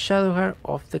threw Shadowheart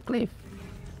off the cliff.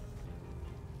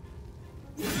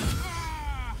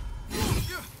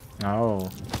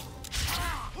 Oh.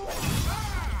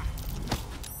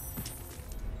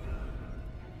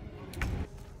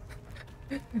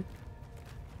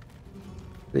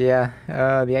 Yeah,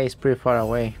 the eye is pretty far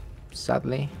away,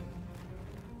 sadly.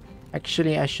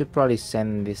 Actually, I should probably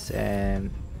send this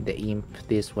the imp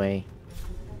this way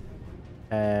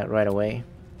right away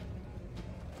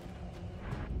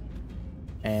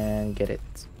and get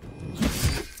it.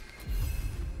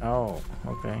 Oh,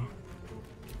 okay.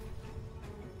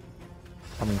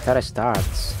 Minthara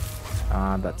starts.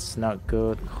 That's not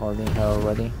good. Holding her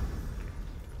already.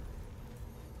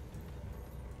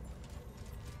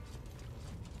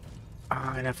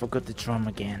 And I forgot the drum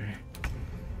again.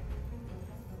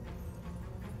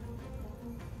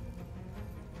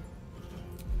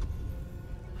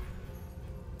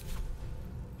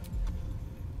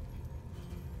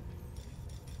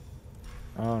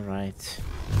 All right.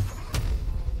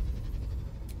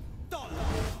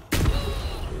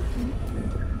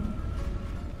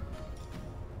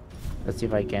 Let's see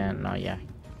if I can. No, yeah.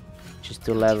 Just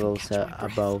 2 levels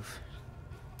above.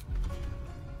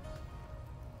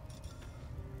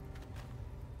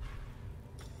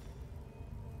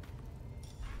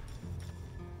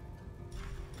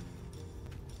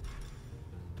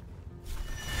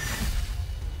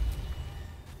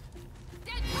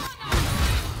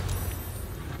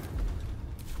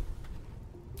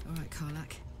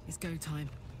 Go time.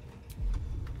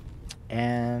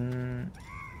 And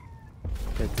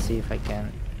let's see if I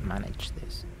can manage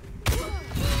this.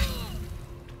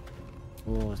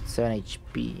 Oh, 7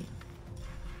 HP.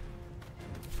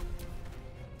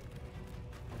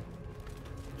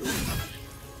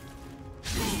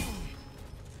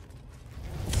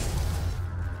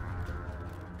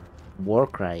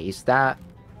 Warcry, is that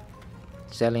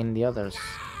selling the others?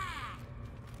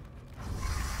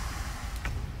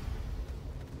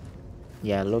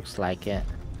 Yeah, looks like it.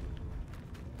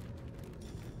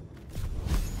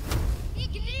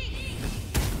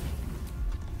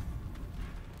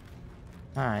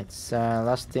 It's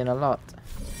lasting a lot.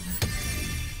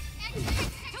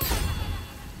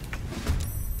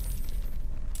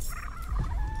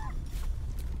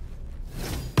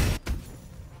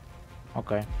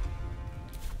 Okay.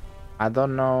 I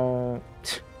don't know.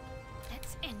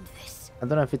 Let's end this. I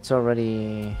don't know if it's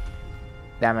already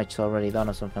damage already done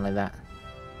or something like that.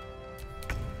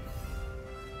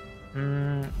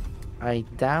 I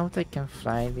doubt I can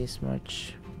fly this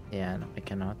much. Yeah, no, I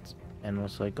cannot. And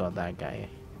also I got that guy.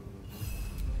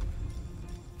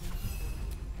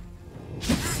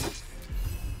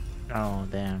 Oh,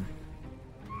 damn.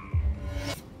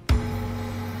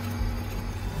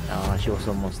 Oh, she was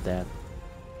almost dead.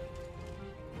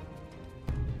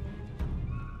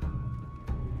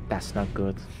 That's not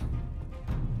good.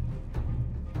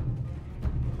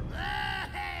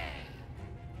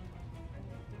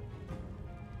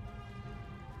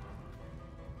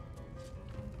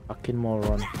 Fucking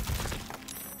moron.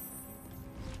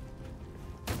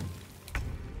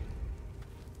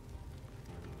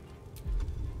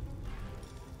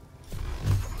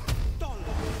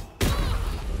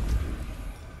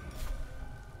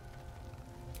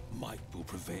 Might will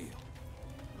prevail.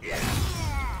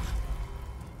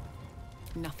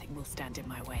 Nothing will stand in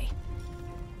my way.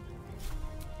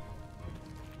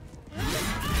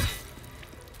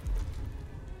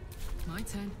 My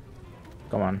turn.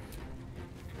 Come on.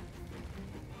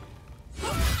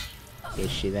 Is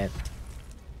she dead?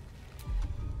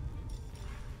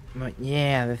 But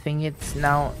yeah, the thing is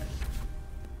now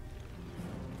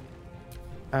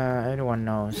Everyone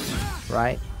knows,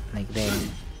 right? Like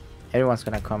everyone's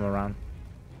gonna come around.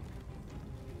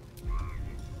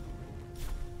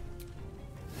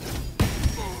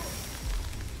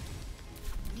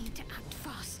 Need to act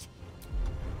fast.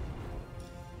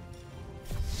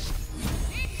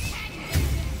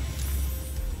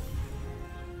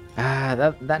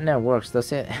 That never works,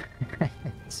 does it?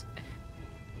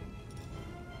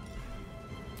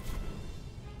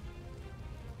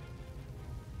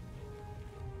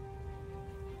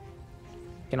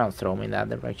 Cannot throw me in that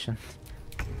direction.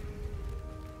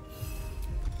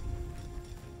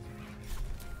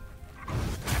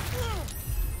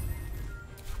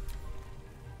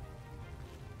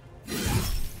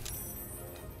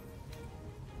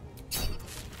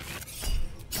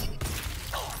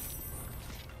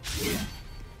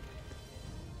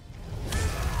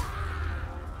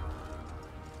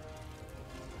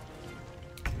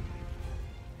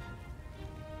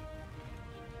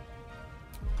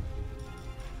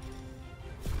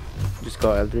 Just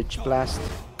go Eldritch Blast.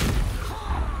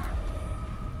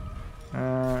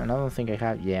 And I don't think I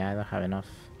have. Yeah, I don't have enough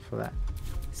for that.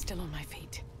 Still on my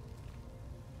feet.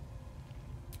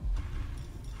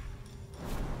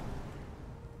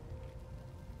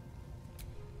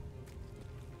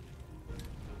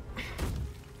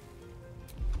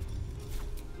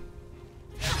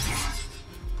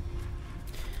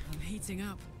 I'm heating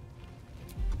up.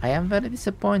 I am very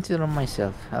disappointed on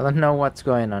myself. I don't know what's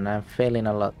going on. I'm failing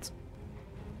a lot.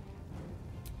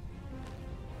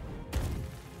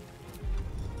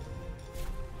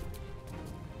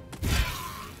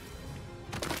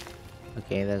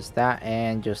 Okay, there's that,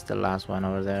 and just the last one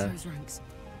over there. Those ranks.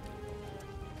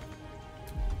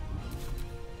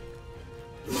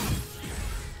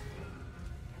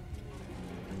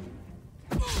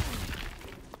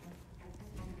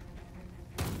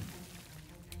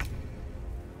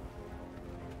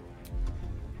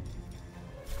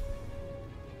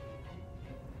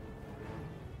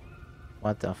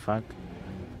 What the fuck?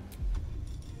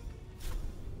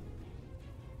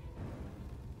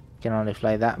 Can only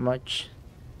fly that much.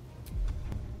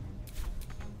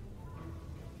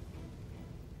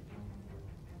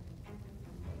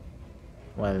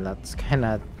 Well, that's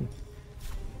kinda...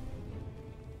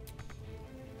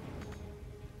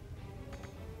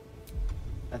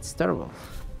 That's terrible.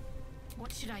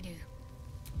 What should I do?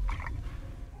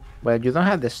 Well, you don't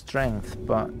have the strength,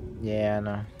 but... Yeah,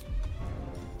 no.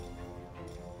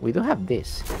 We do have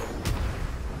this.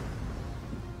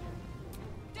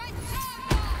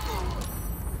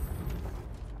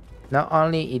 Not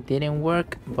only it didn't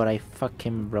work, but I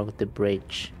fucking broke the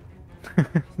bridge.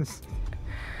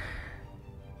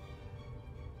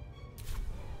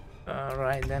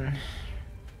 Alright then.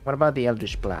 What about the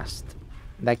Eldritch Blast?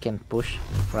 That can push,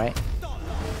 right?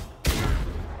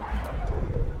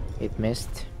 It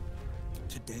missed.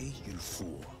 Today you'll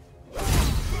fall.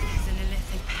 There's an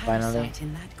illithid Finally. parasite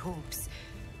in that corpse.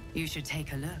 You should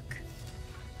take a look.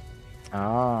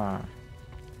 Ah.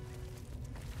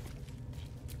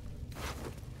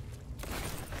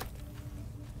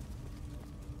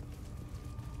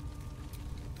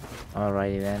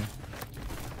 Alrighty then.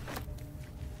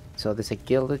 So there's a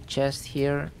gilded chest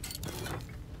here.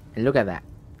 And look at that.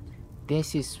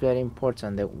 This is very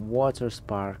important. The water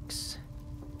sparkers,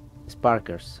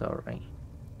 sorry.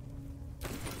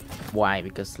 Why?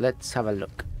 Because let's have a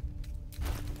look.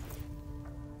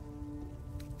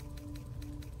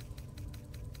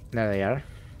 There they are.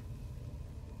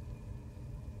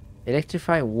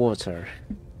 Electrify water.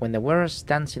 When the wearer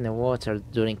stands in the water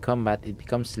during combat, it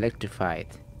becomes electrified.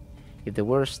 If the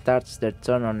wearer starts their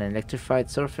turn on an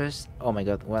electrified surface... Oh my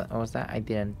god, what was that? I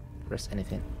didn't press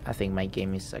anything. I think my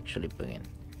game is actually bugging.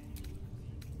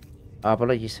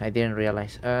 Apologies, I didn't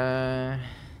realize. But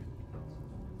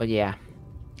yeah.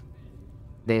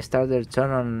 They start their turn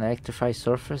on an electrified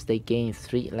surface, they gain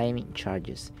 3 lightning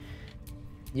charges.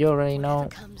 You already know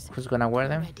who's gonna wear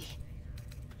them.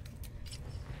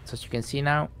 So as you can see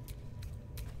now,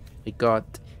 we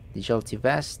got the Jolty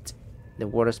Vest, the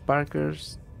Water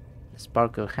Sparkers, the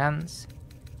Sparkle Hands,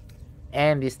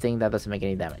 and this thing that doesn't make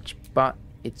any damage, but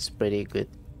it's pretty good.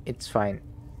 It's fine.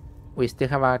 We still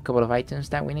have a couple of items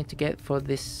that we need to get for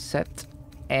this set,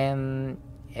 and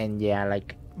yeah,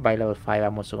 like by level 5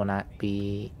 I'm also gonna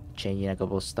be changing a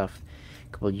couple of stuff,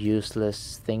 a couple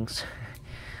useless things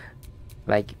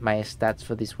like my stats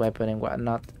for this weapon and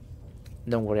whatnot.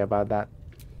 Don't worry about that.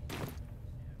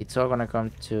 It's all gonna come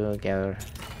together.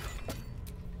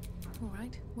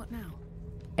 Alright, what now?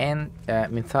 And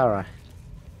Minthara.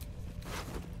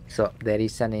 So there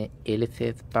is an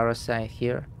illithid parasite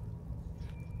here.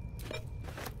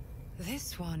 This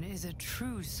This one is a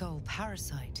true soul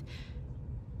parasite.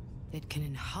 It can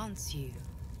enhance you.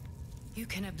 You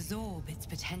can absorb its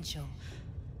potential.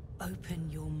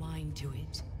 Open your mind to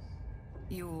it.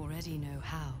 You already know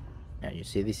how. Yeah, you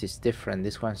see, this is different.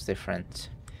 This one's different.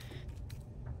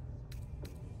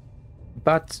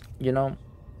 But, you know,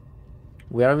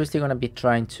 we're obviously going to be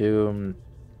trying to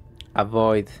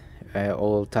avoid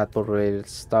all tadpole related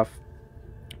stuff.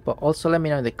 But also let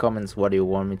me know in the comments what you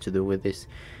want me to do with this.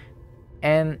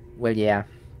 And, well, yeah.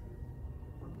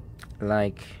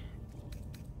 Like,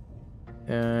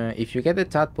 if you get the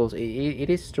tadpoles, it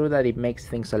is true that it makes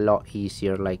things a lot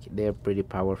easier. Like, they're pretty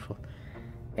powerful.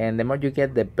 And the more you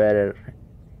get, the better.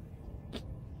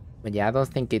 But yeah, I don't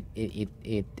think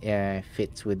it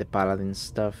fits with the paladin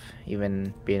stuff,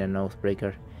 even being an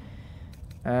oathbreaker.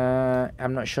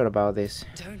 I'm not sure about this.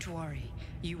 Don't worry,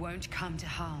 you won't come to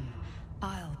harm.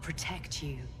 I'll protect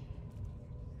you.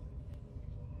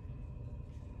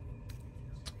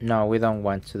 No, we don't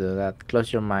want to do that.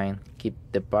 Close your mind. Keep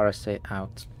the parasite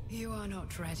out. You are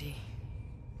not ready.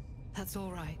 That's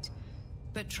all right.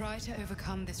 But try to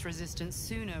overcome this resistance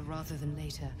sooner rather than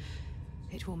later.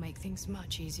 It will make things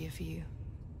much easier for you.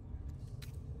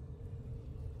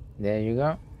 There you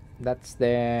go. That's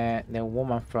the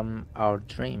woman from our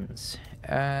dreams.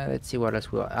 Let's see what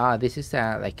else we got. Ah, this is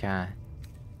like an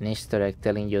Easter egg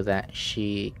telling you that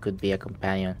she could be a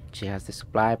companion. She has the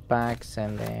supply packs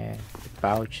and the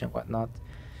pouch and whatnot.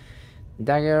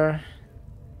 Dagger.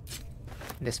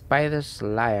 The spider's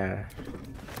lair.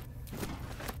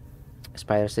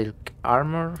 Spider silk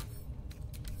armor.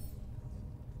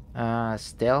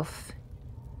 Stealth.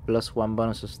 +1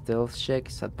 bonus of stealth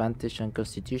checks. Advantage on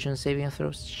constitution saving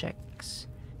throws checks.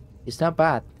 It's not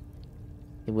bad.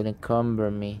 It will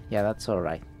encumber me. Yeah, that's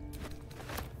alright.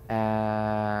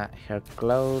 Her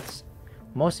clothes.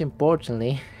 Most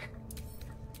importantly,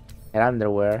 her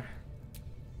underwear.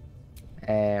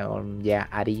 Or yeah,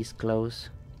 Ari's clothes.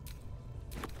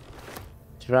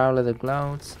 Drow leather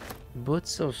clothes.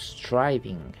 Boots of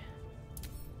striding.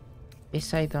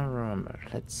 This I don't remember.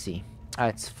 Let's see. Ah,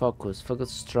 it's focus.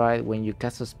 Focus stride. When you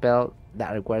cast a spell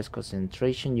that requires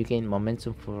concentration, you gain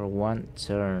momentum for 1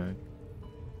 turn.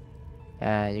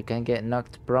 You can get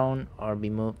knocked prone or be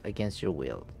moved against your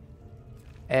will.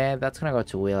 That's gonna go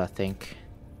to will, I think.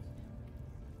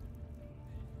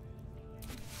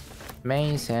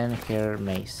 Mace and her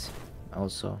mace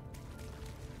also.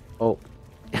 Oh.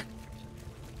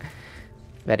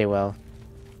 Very well.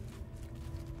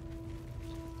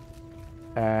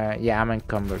 Yeah, I'm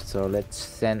encumbered, so let's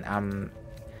send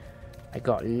I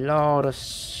got a lot of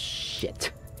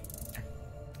shit.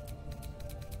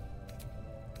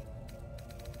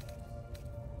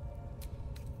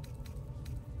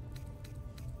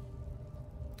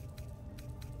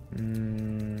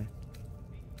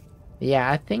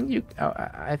 Yeah, I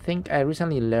think I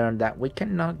recently learned that we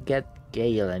cannot get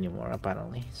Gale anymore,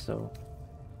 apparently. So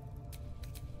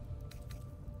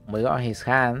we got his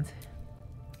hand.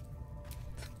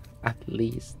 At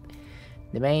least.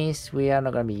 The mace we are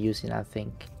not gonna be using, I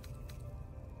think.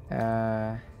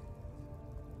 Wanna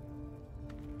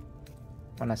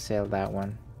sell that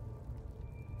one.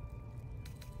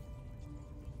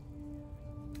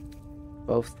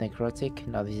 Both necrotic.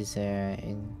 No, this is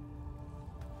in.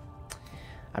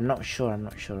 I'm not sure.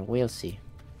 We'll see.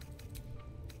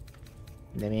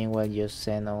 In the meanwhile, just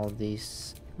send all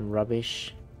this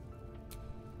rubbish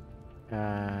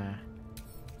to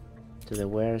the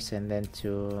wares and then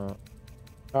to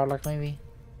Garlock maybe.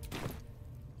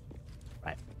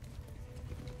 Right.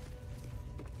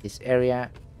 This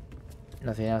area,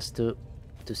 nothing else to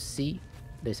see.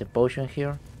 There's a potion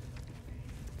here.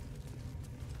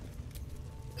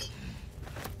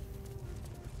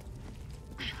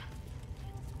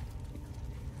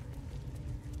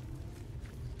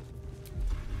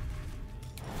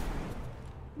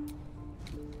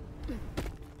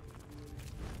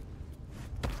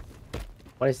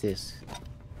 What is this?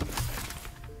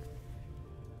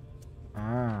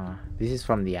 Ah, this is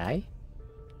from the eye?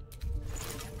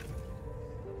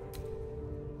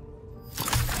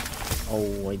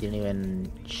 Oh, I didn't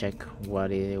even check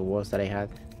what it was that I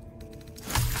had.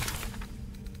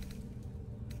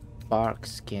 Bark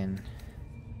skin.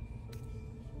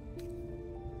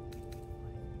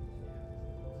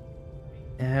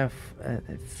 It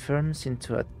firms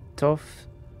into a tough,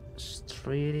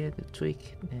 striated twig,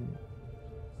 then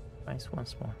twice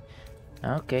once more.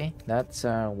 Okay, that's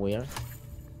weird.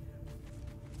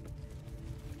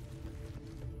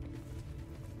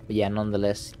 But yeah,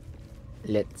 nonetheless,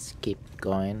 let's keep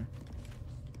going.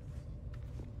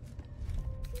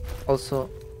 Also,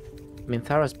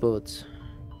 Minthara's boots.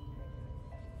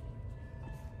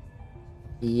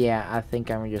 Yeah, I think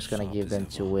I'm just gonna give them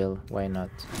to Will. Why not?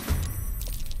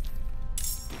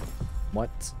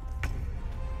 What?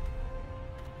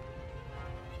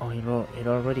 Oh, it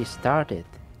already started.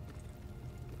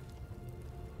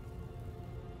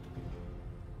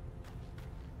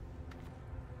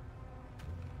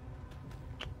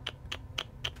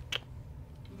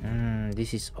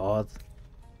 This is odd.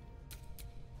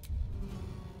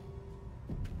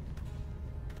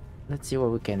 Let's see what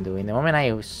we can do. In the moment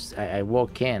I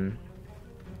walk in,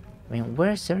 I mean,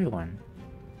 where's everyone?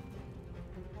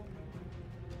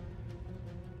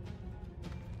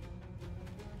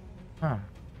 Huh.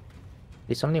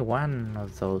 There's only one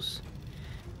of those.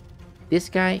 This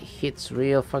guy hits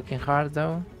real fucking hard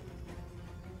though.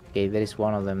 Okay, there is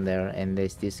one of them there, and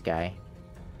there's this guy.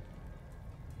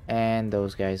 And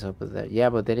those guys over there. Yeah,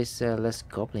 but there is less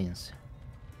goblins.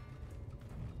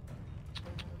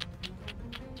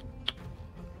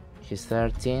 She's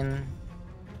 13.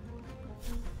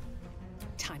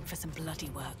 Time for some bloody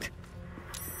work.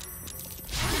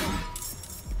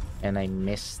 And I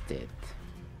missed it,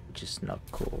 which is not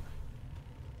cool.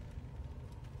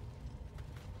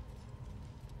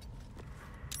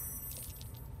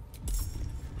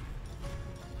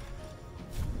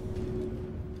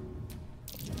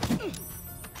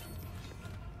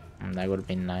 That would have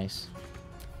been nice.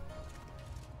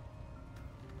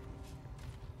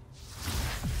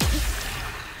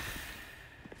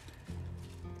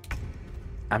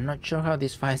 I'm not sure how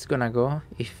this fight's gonna go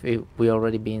if we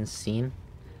already been seen.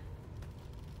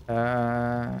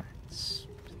 It's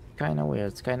kind of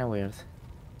weird. It's kind of weird.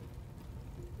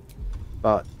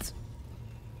 But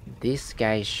this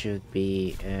guy should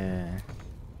be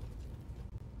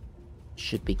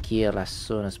killed as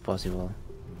soon as possible.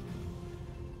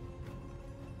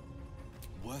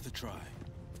 Worth a try.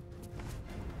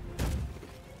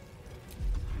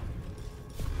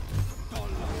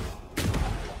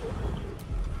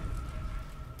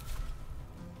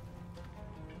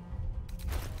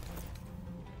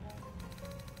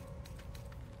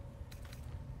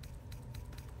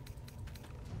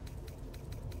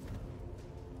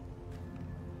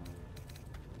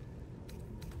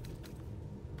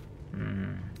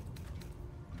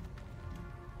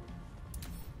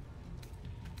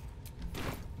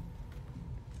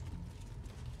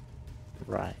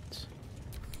 Right.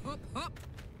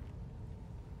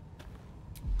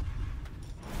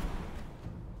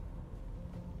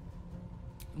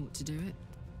 Want to do it?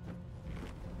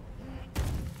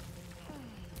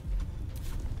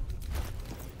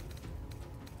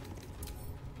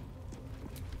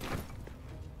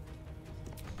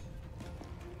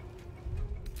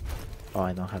 Oh,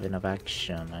 I don't have enough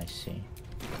action, I see.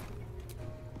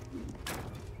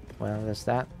 Well, there's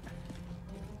that.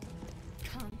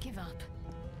 Can't give up.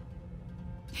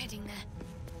 Heading there.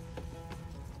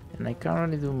 And I can't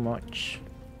really do much.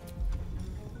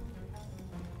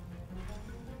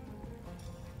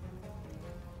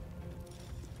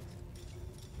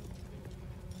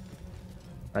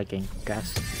 I can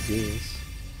cast this.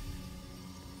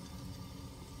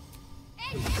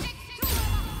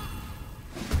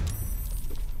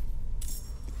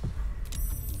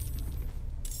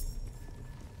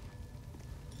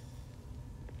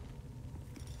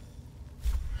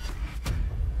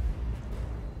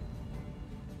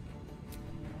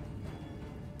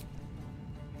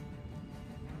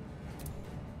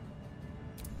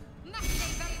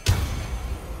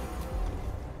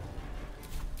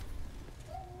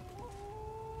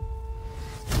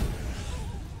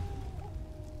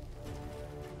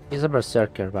 He's a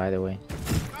berserker, by the way.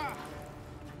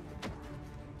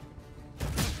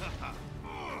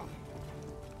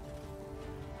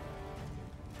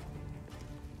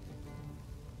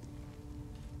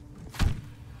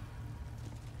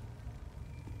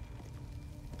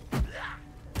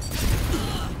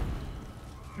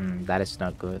 That is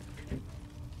not good.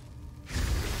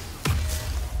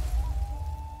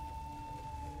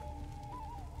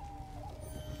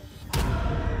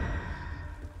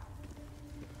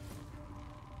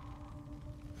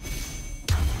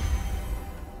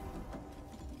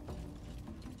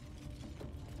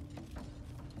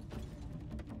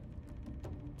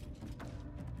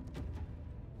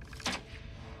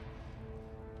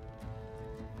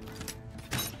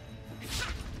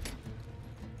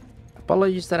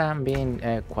 Apologies that I'm being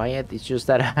quiet. It's just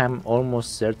that I'm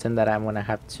almost certain that I'm gonna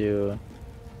have to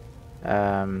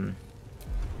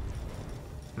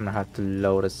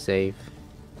load a save.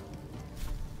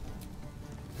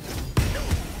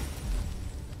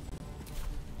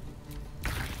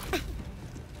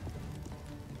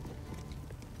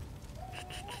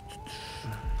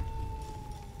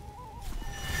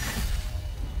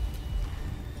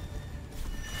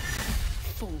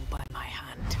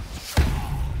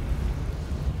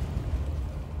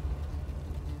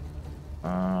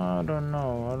 I don't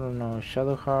know.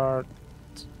 Shadowheart.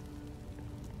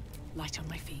 Light on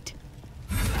my feet.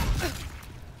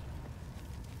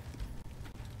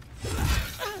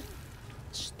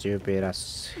 Stupid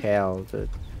as hell, dude.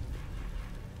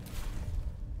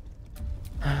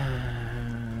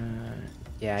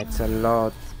 Yeah, it's a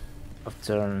lot of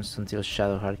turns until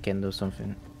Shadowheart can do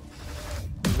something.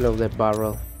 Blow the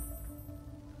barrel.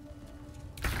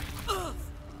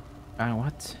 Ah,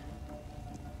 what?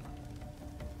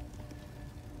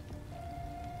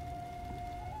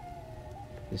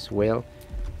 This will.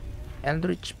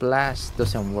 Eldritch Blast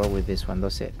doesn't work with this one,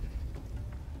 does it?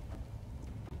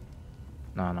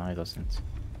 No, it doesn't.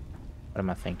 What am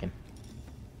I thinking?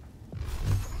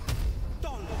 I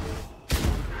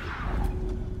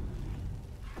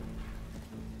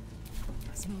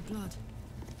smell blood.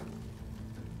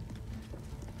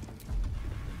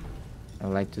 I'd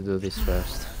like to do this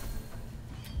first.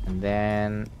 And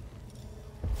then...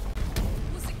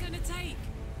 What's it gonna take?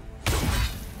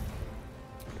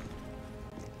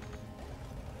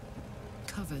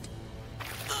 Covered.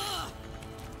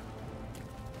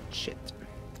 Shit.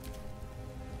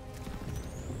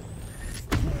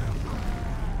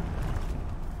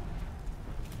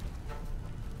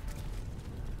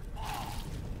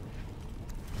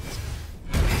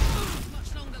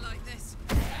 Much longer like this.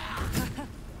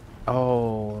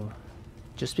 Oh,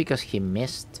 just because he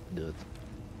missed, dude.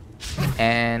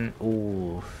 And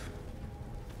ooh,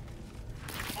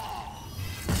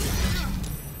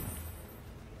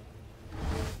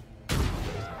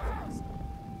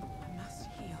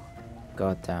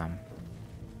 god damn.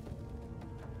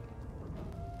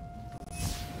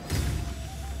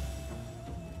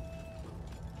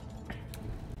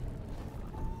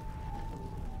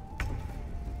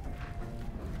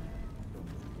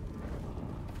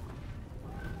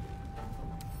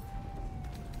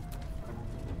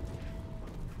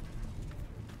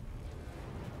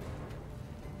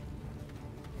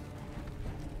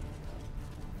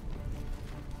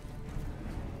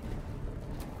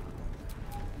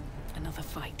 Another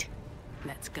fight.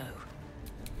 Let's go.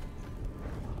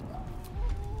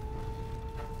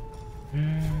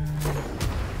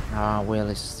 Ah, Will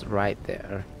is right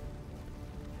there.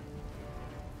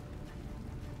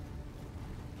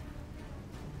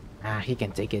 Ah, he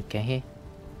can take it, can he?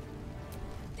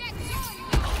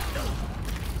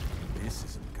 This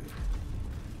isn't good.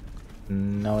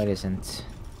 No, it isn't.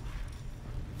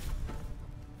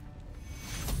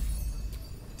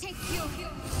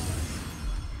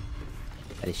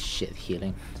 That is shit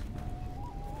healing.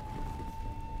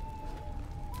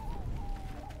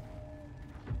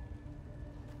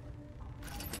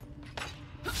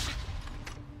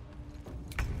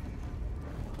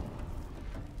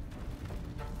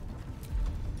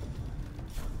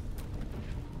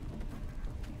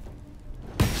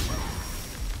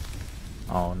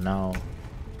 Oh no.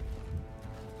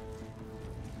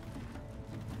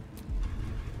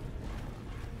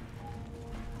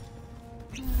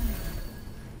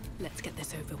 Let's get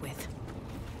this over with.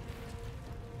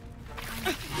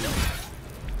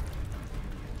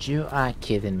 You are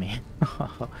kidding me.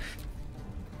 My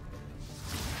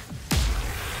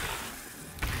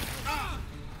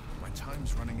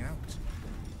time's running out.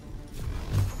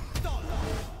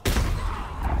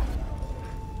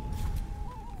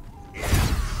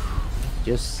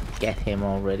 Just get him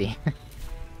already.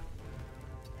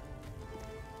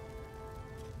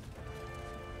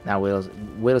 Now Will's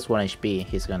 1 HP,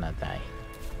 he's gonna die.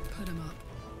 Put him up.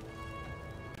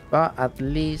 But at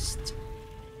least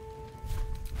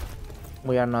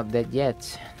we are not dead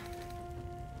yet.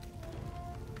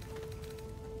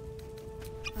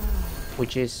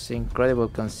 Which is incredible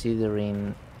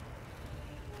considering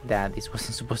that this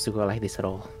wasn't supposed to go like this at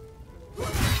all.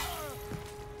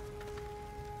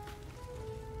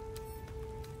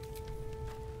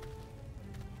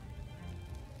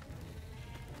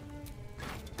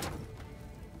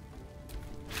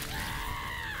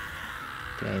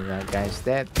 Okay, that guy's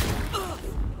dead.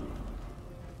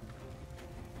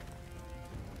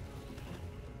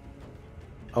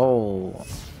 Oh,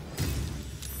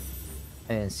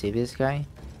 I didn't see this guy.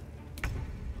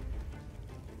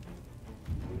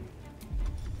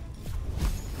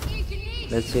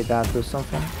 Let's see that do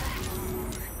something.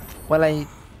 Well,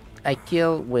 I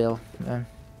kill Will.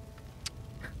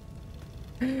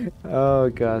 Oh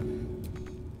god.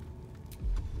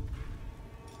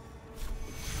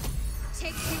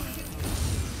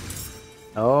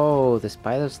 Oh, the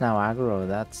spider's now aggro.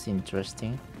 That's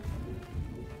interesting.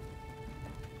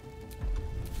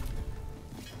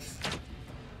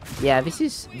 Yeah, this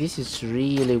is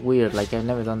really weird. Like, I've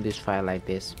never done this fight like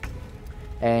this.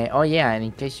 Oh yeah, and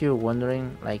in case you're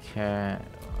wondering, like,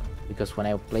 because when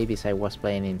I played this, I was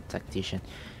playing in Tactician.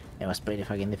 It was pretty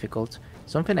fucking difficult.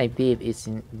 Something I did is,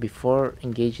 before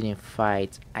engaging in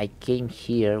fight, I came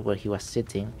here where he was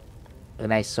sitting,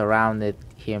 and I surrounded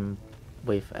him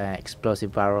with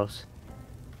explosive barrels.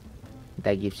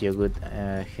 That gives you a good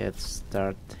head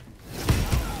start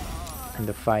in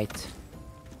the fight.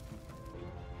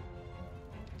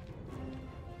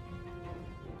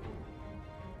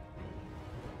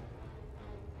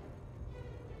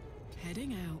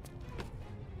 Heading out.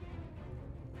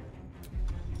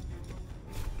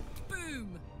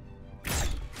 Boom.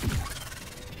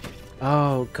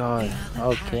 Oh god. They are the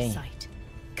Okay. parasite.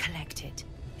 Collect it.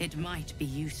 It might be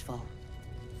useful.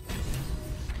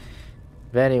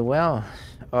 Very well.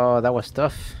 Oh, that was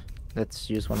tough. Let's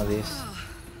use one of these.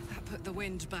 That put the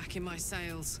wind back in my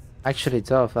sails. Actually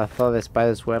tough. I thought the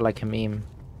spiders were like a meme.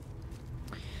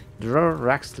 Draw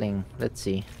Raxling. Let's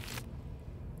see.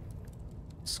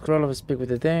 Scroll of Speak with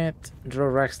the Dead. Draw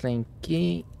Raxling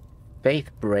key.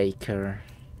 Faith Breaker.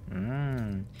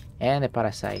 And a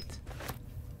parasite.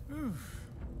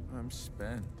 I'm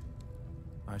spent.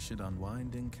 I should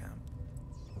unwind in camp.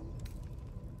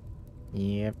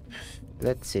 Yep.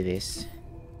 Let's see this.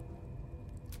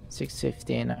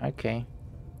 615. Okay.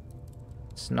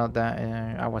 It's not that.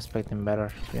 I was expecting better,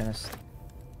 to be honest.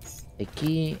 The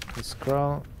key. The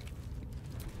scroll.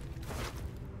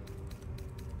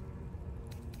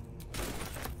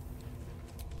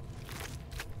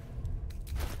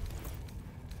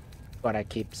 Gotta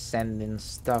keep sending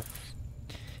stuff.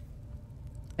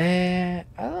 I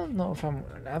don't know if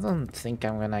I don't think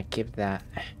I'm gonna keep that.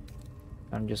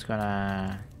 I'm just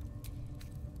gonna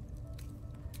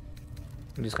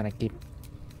keep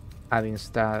adding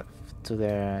stuff to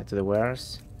the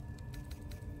wares.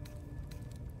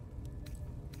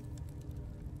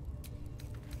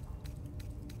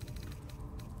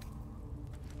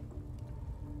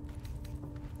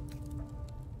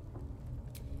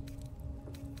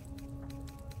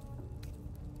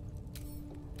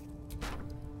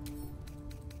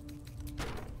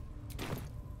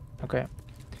 Okay.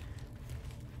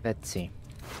 Let's see.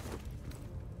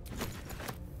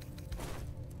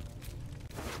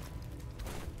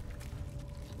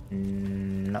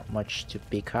 Not much to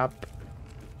pick up.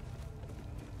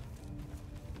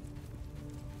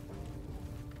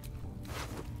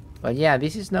 But yeah,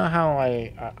 this is not how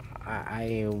I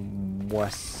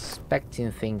was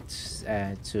expecting things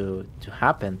to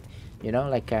happen. You know,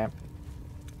 like I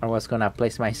was gonna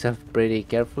place myself pretty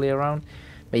carefully around.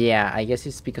 But yeah, I guess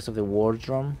it's because of the war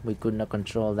drum. We could not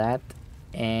control that,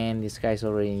 and these guys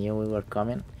already knew we were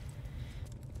coming.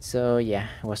 So yeah,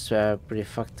 it was a pretty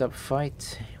fucked up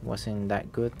fight. It wasn't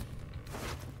that good.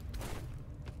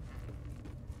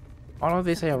 All of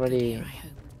this I already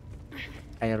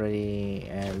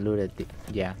looted.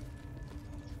 Yeah.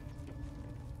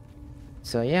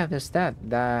 So yeah, there's that.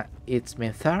 It's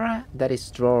Minthara. That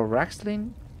is Draw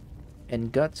Raxling. And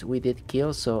Guts we did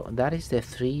kill, so that is the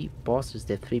 3 bosses,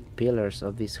 the 3 pillars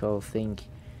of this whole thing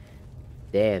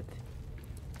dead.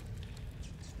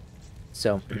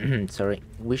 So, sorry,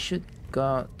 we should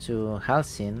go to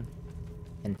HALSIN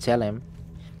and tell him.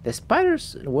 The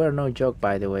spiders were no joke,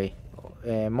 by the way,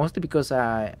 mostly because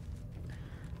I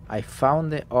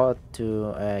found it odd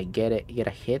to get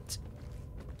a hit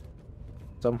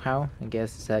somehow. I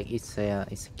guess it's a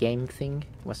game thing.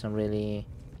 It wasn't really.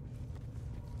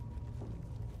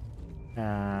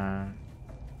 How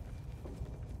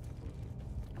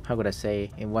could I say?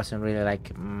 It wasn't really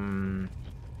like.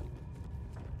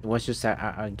 It was just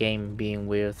a game being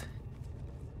weird.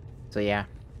 So yeah.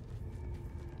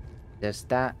 There's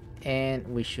that, and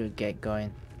we should get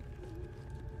going.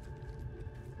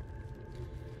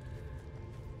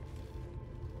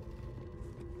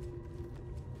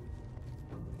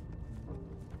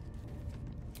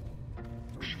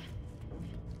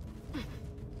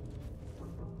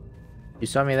 You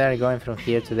saw me there going from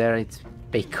here to there. It's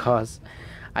because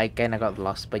I kinda got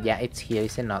lost. But yeah, it's here,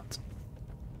 is it not?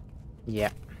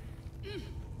 Yeah.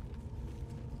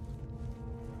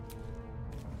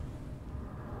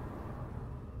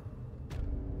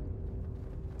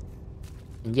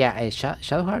 Yeah,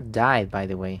 Shadowheart died, by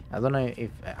the way. I don't know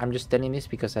if I'm just telling this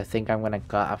because I think I'm gonna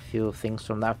cut a few things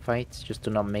from that fight just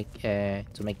to not make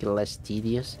it less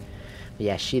tedious. But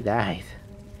yeah, she died.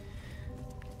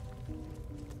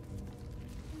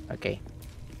 Okay.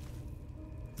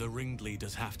 The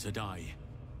ringleaders have to die.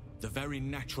 The very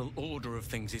natural order of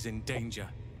things is in danger.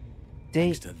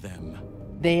 Thanks to them.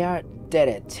 They are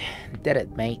dead,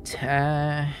 mate.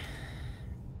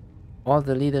 All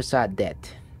the leaders are dead.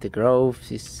 The grove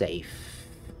is safe.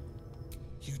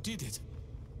 You did it.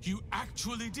 You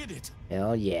actually did it!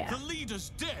 Hell yeah. The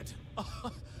leader's dead!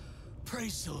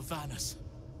 Praise Sylvanus.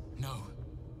 No,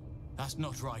 that's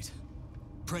not right.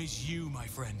 Praise you, my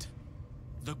friend.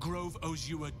 The Grove owes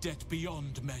you a debt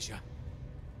beyond measure.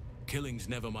 Killing's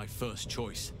never my first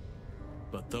choice,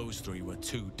 but those three were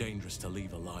too dangerous to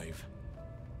leave alive.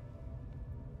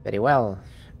 Very well.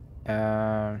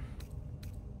 The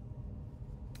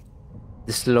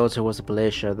slaughter was a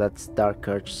pleasure. That's Dark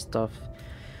Urge stuff.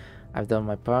 I've done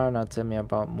my part. Now tell me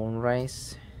about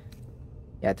Moonrise.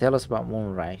 Yeah, tell us about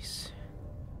Moonrise.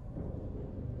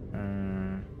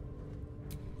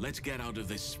 Let's get out of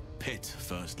this pit,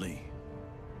 firstly.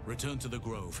 Return to the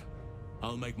Grove.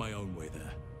 I'll make my own way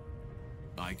there.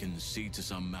 I can see to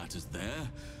some matters there,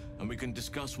 and we can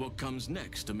discuss what comes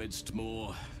next amidst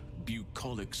more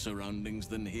bucolic surroundings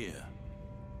than here.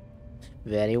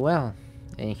 Very well.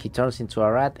 And he turns into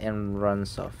a rat and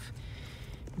runs off.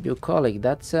 Bucolic,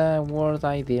 that's a word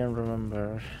I didn't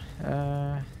remember.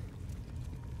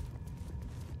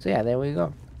 So yeah, there we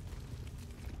go.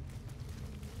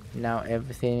 Now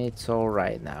everything is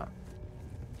alright now.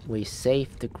 We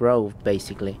saved the Grove,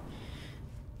 basically.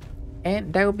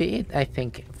 And that will be it, I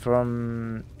think,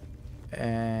 from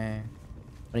when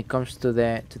it comes to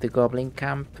the Goblin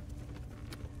camp.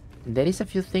 There is a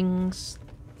few things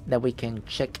that we can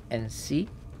check and see,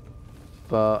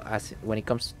 but when it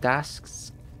comes to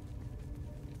tasks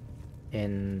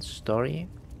and story,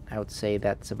 I would say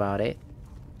that's about it.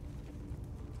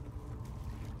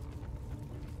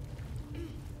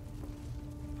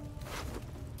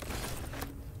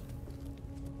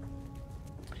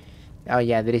 Oh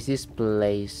yeah, there is this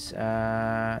place.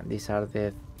 These are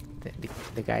the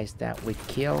guys that we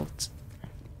killed.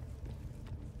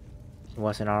 It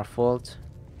wasn't our fault.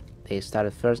 They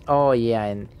started first. Oh yeah,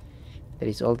 and there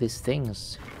is all these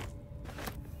things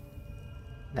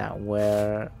that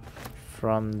were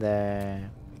from the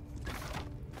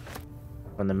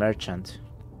merchant.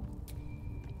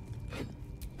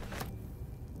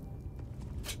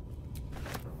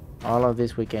 All of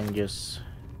this we can just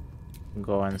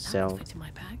go and sell. Fit in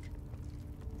my bag.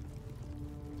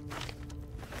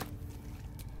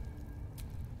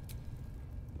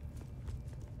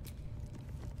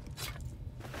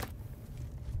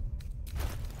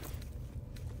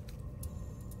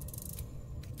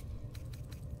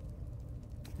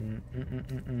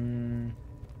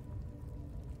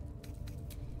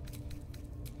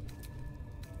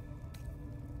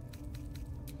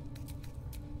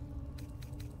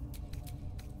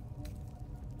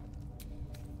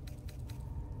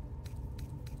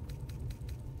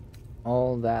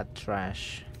 All that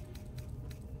trash.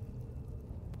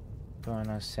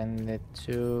 Gonna send it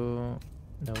to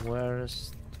the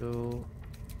wares to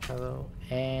Shadow,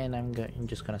 and I'm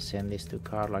just gonna send this to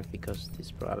Carlock because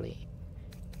this probably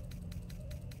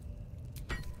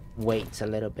waits a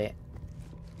little bit.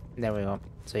 There we go.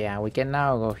 So yeah, we can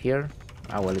now go here.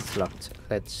 Ah, well, it's locked.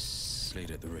 Let's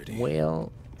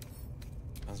wheel.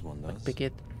 As one does. Pick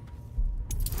it.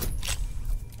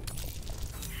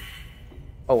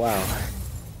 Oh wow.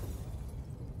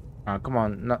 Oh, come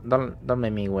on, no, don't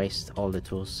make me waste all the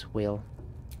tools, Will.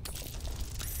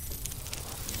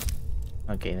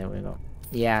 Okay, there we go.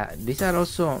 Yeah, these are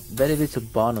also very little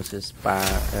bonuses, but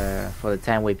for the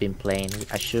time we've been playing,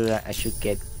 I should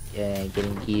get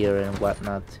getting gear and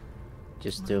whatnot,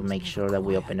 just to make sure that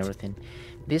we open everything.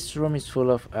 This room is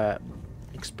full of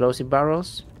explosive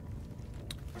barrels.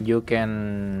 You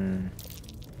can.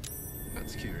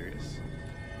 That's curious.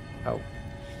 Oh.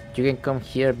 You can come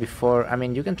here before, I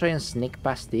mean, you can try and sneak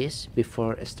past this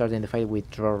before starting the fight with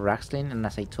Dror Raxlin, and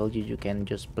as I told you, you can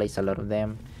just place a lot of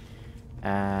them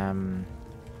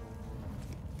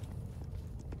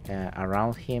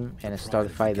around him and start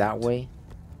the fight that way.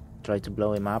 Try to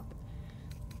blow him up.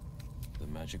 The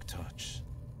magic touch.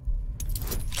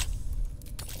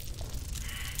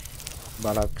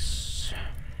 Bollocks.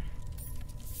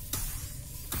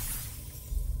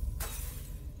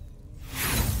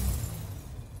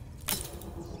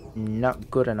 Not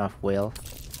good enough, Will.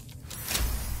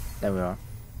 There we are.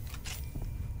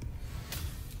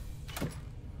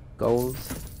 Gold.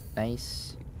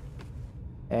 Nice.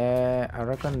 I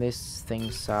reckon these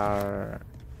things are...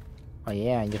 Oh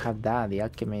yeah, you have that, the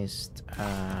alchemist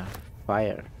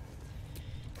fire.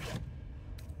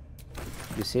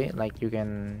 You see, like you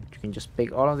can just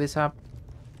pick all of this up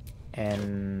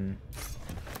and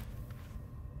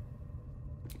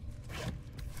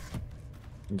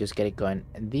just get it going.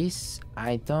 This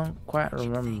I don't quite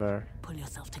remember. Pull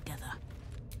yourself together.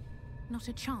 Not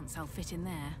a chance I'll fit in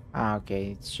there. Ah,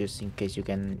 okay. It's just in case you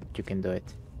can do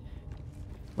it.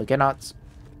 We cannot.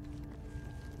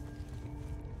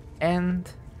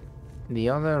 And the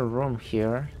other room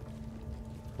here.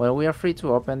 Well, we are free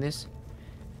to open this.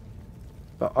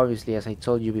 But obviously, as I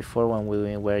told you before when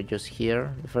we were just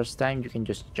here the first time, you can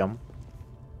just jump.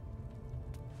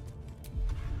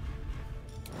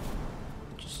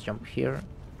 Just jump here.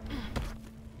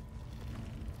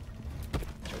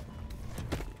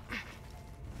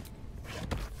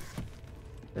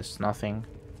 There's nothing.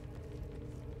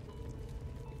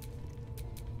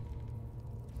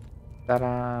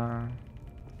 Ta-da!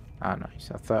 Ah, nice.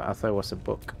 I thought it was a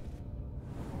book.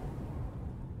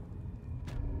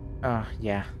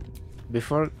 Yeah.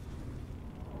 Before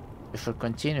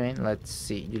continuing, let's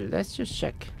see. Let's just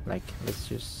check. Like, let's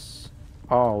just.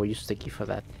 Oh, we used the key for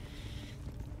that.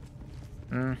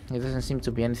 It doesn't seem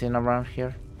to be anything around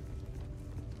here.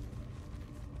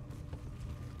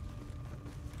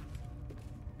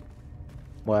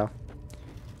 Well,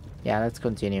 yeah. Let's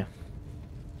continue.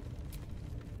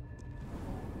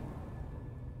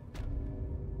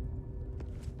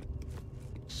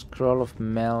 Scroll of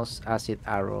Mel's acid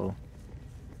arrow.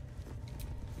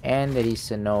 And there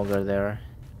is an ogre there.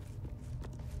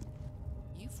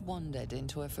 You've wandered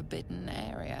into a forbidden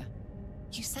area.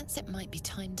 You sense it might be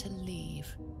time to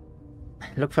leave.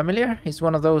 Look familiar? It's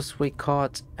one of those we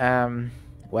caught,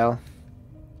 well,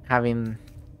 having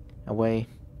away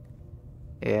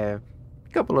a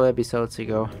couple of episodes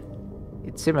ago.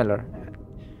 It's similar.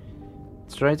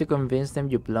 Try to convince them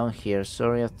you belong here.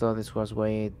 Sorry, I thought this was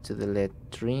way to the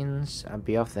latrines and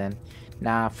be off then.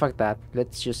 Nah, fuck that.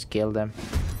 Let's just kill them.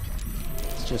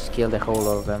 Let's just kill the whole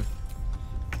lot of them.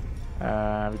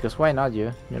 Because why not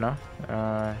you know?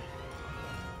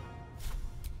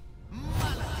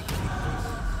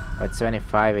 At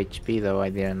 75 HP though, I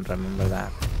didn't remember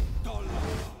that.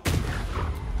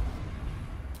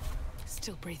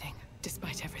 Still breathing,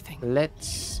 despite everything.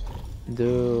 Let's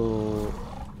do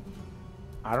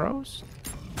arrows.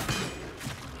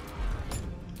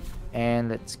 And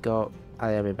let's go a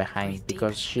little bit behind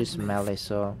because she's melee,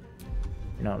 so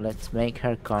you know, let's make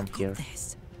her come here.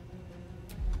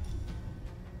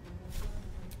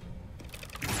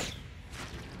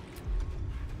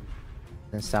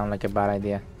 Doesn't sound like a bad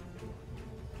idea.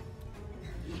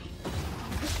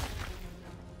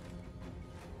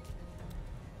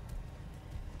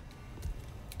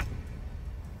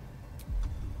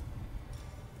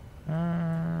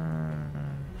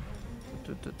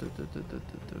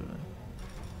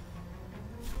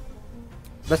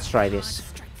 Let's try this.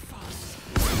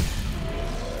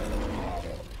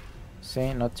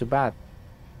 See, not too bad.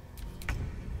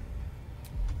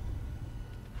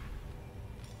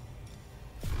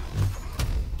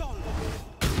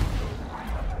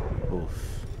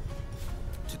 Oof.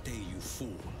 Today you fool.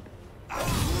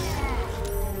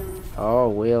 Oh,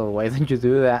 Will, why don't you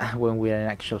do that when we're in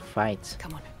actual fight?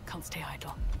 Come on, can't stay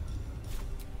idle.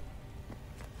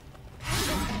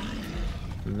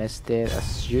 Missed it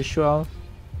as usual.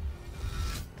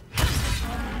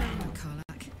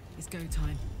 Karlak, it's go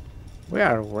time. We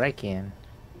are wrecking.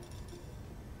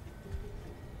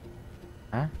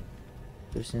 Huh?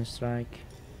 Piercing strike.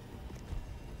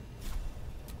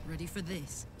 Ready for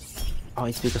this? Oh,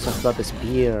 it's because I've got the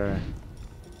spear.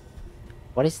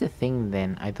 What is the thing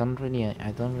then? I don't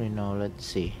really know. Let's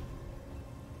see.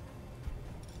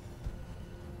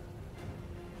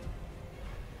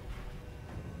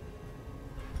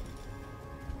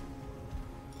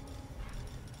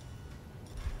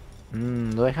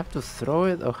 Do I have to throw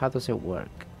it or how does it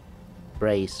work?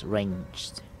 Brace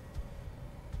ranged.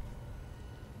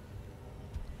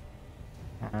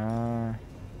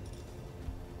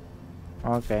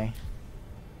 Okay.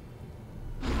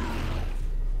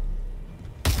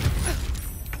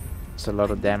 It's a lot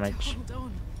of damage.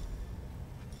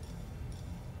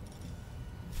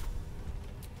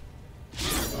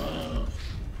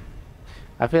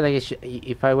 I feel like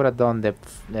if I would have done the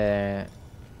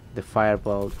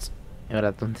firebolt, I would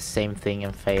have done the same thing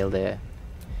and failed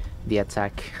the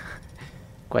attack.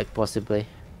 Quite possibly.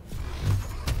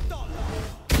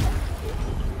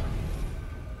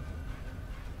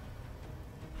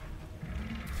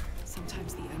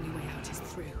 Sometimes the only way out is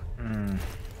through.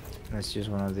 Let's use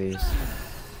one of these.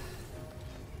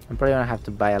 I'm probably gonna have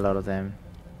to buy a lot of them.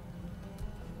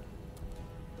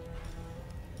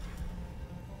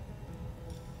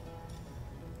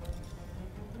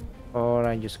 Or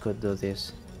I just could do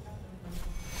this.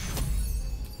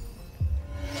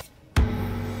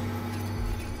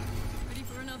 Ready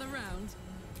for another round?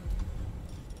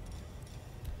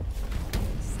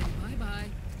 Say bye-bye.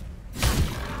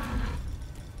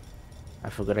 I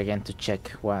forgot again to check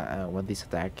what this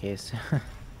attack is.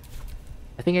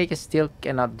 I think I still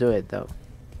cannot do it though.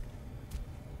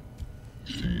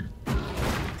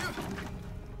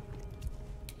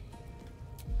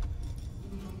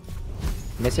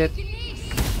 Miss it?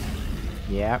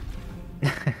 Yeah.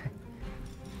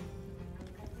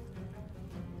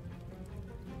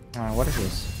 What is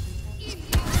this?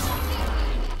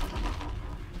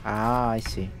 Ah, I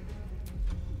see.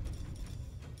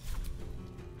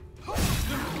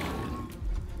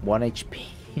 One HP.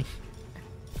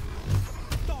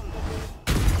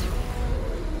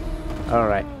 All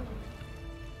right.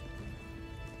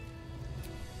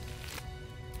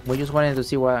 We just wanted to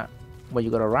see what you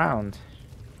got around.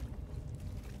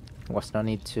 Was no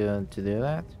need to do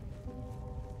that.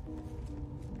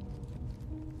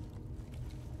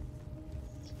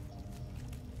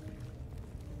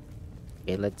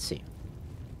 Okay, let's see.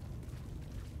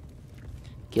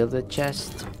 Kill the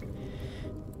chest.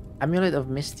 Amulet of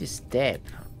Misty Step.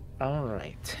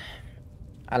 Alright.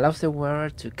 Allows the wearer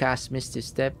to cast Misty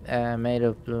Step made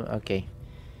of blue. Okay.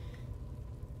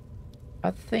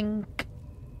 I think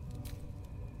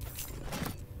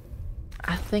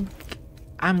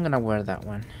I'm gonna wear that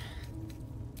one.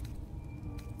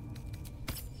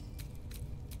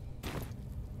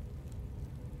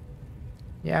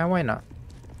 Yeah, why not?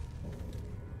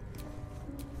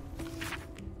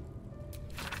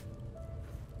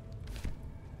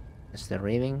 It's the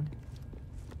reading.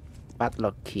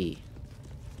 Padlock key.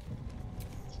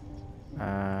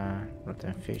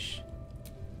 Rotten fish.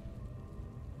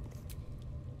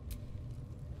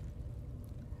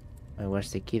 Wait,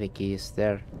 where's the key? The key is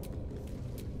there.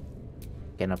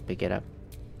 Cannot pick it up.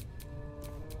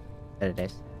 There it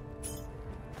is.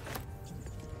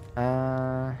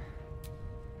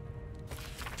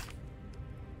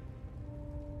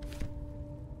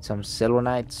 Some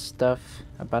selenite stuff,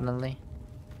 apparently.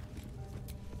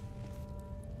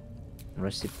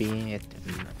 Recipe.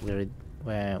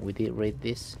 We did read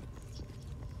this.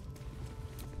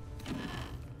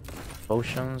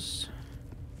 Potions,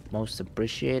 most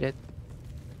appreciated.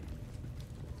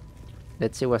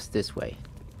 Let's see what's this way.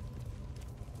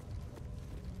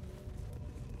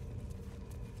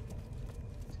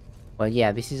 Well,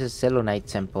 yeah, this is a selenite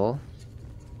temple.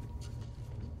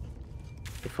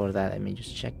 Before that, let me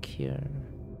just check here.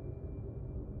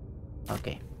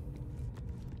 Okay.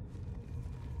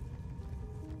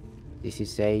 This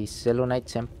is a selenite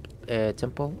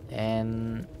temple,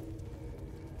 and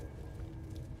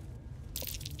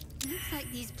looks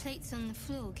like these plates on the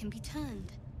floor can be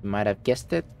turned. you might have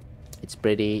guessed it. It's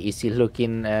pretty easy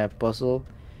looking puzzle.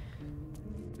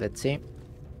 Let's see.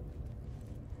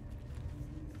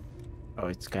 Oh,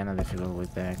 it's kind of difficult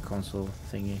with the console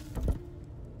thingy.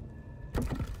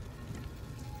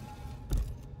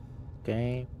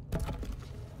 Okay.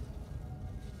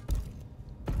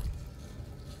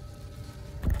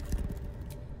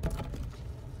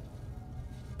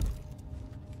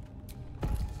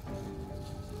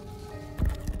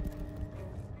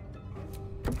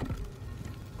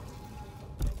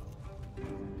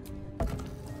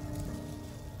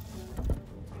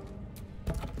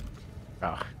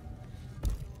 Oh,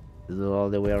 do all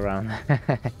the way around.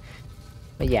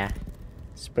 But yeah,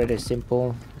 it's pretty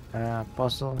simple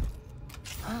puzzle.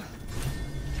 Huh.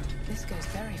 This goes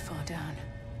very far down.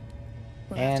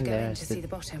 We'll And have to go in there's to see the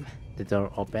bottom. The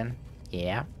door open.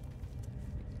 Yeah.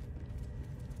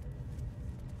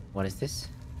 What is this?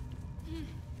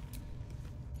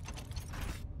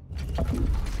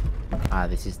 Ah,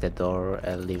 this is the door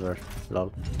lever.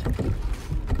 Lol.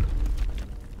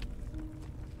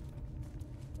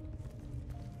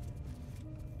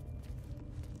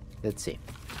 Let's see.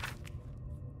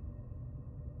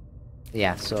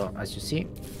 Yeah, so as you see,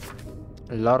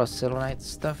 a lot of selenite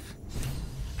stuff.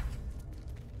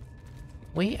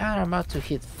 We are about to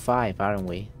hit 5, aren't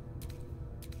we?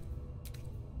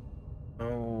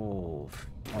 Oh,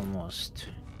 almost.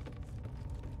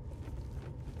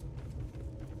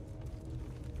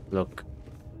 Look.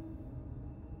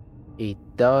 It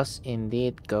does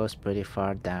indeed goes pretty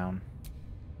far down.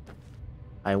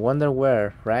 I wonder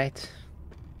where, right?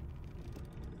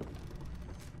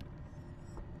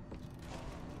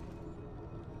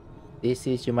 This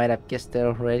is, you might have guessed it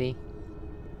already,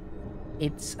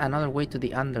 it's another way to the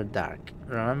Underdark.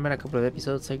 Remember a couple of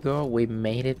episodes ago we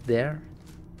made it there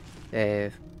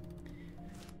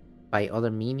by other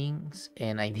meanings,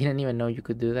 and I didn't even know you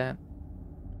could do that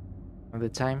at the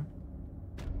time.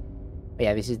 But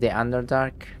yeah, this is the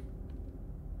Underdark,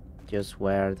 just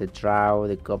where the drow,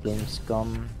 the goblins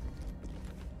come,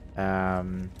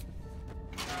 and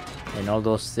all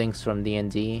those things from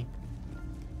D&D.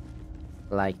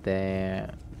 Like the,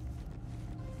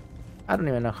 I don't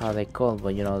even know how they call,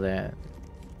 but you know, the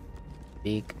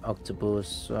big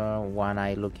octopus,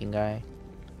 one-eye looking guy.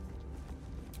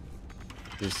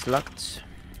 He's locked.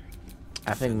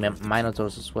 I think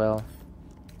Minotaurs as well.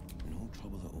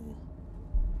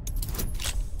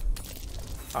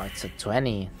 Oh, it's a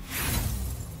 20.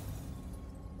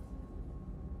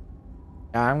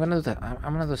 I'm gonna do that.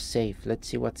 I'm gonna do save. Let's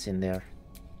see what's in there.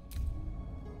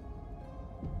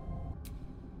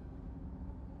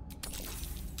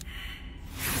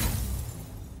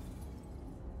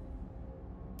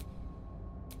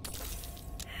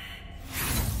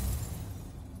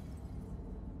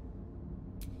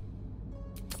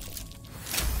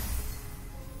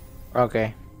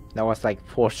 Okay, that was like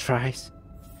 4 tries.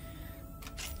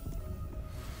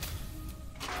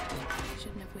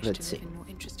 Shouldn't have wished Let's to live see. in more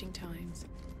interesting times.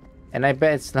 And I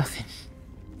bet it's nothing.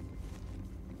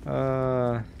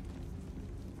 Oh,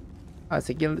 it's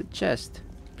a gilded chest.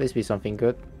 Please be something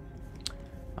good.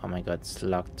 Oh my god, it's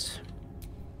locked.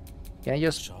 Can I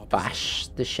just bash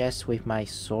the chest with my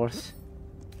sword?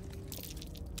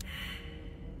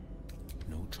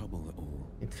 No trouble at all.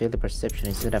 It failed the perception.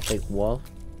 Is it a fake wall?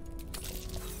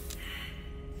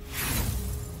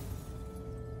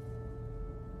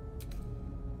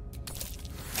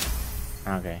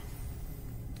 Okay.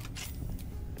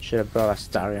 Should have brought a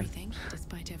Starion.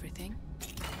 Despite everything.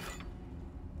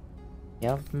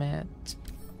 Helmet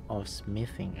of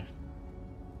smithing.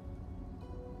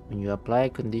 When you apply a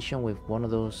condition with one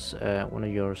of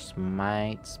your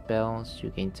smite spells, you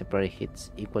gain temporary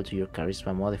hits equal to your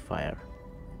charisma modifier.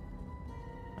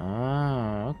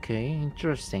 Ah, okay,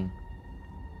 interesting.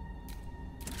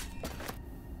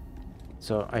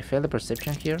 So I failed the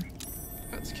perception here.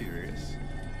 That's curious.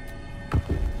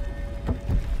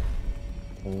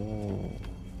 Oh.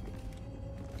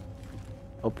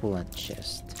 Opulent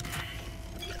chest.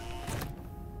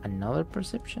 Another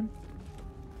perception?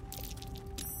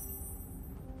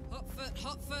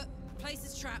 Hot foot. Place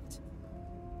is trapped.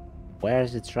 Where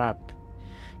is the trap?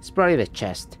 It's probably the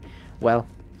chest. Well,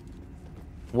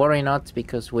 worry not,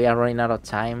 because we are running out of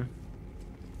time.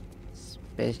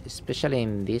 Especially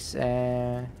in this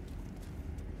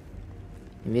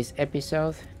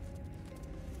episode.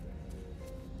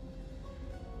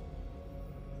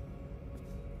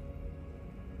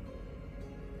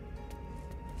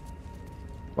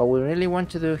 What we really want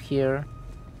to do here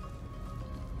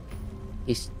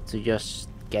is to just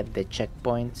get the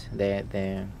checkpoint,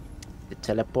 the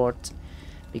teleport,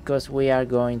 because we are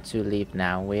going to leave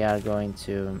now. We are going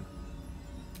to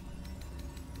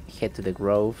head to the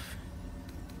grove.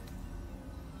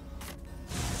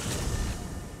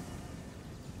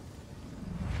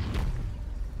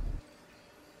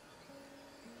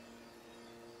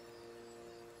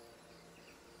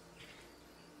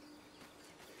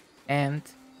 And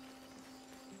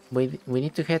we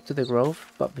need to head to the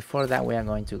grove, but before that we are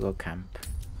going to go camp.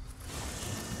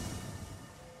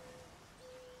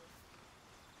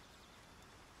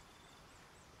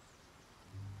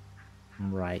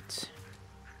 Right.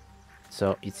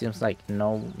 So it seems like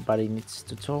nobody needs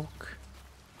to talk.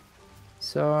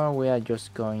 So we are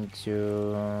just going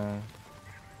to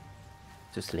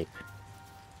sleep.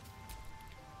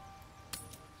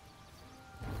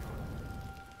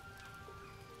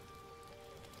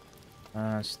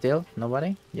 Still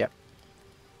nobody? Yep.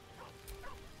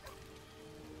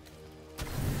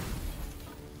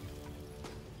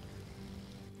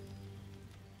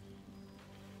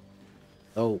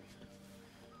 Oh.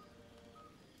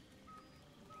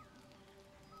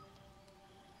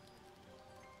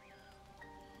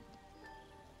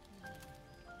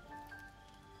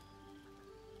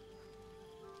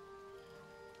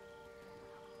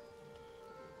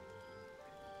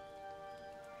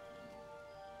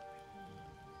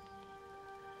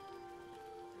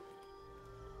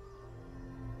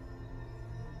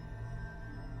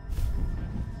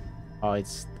 Oh,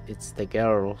 it's the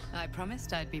girl. I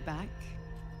promised I'd be back.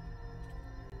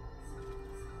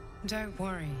 Don't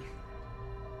worry.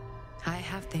 I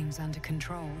have things under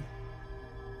control.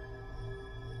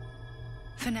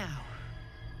 For now.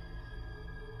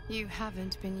 You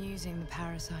haven't been using the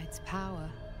parasite's power.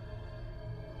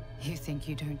 You think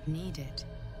you don't need it.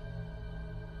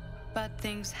 But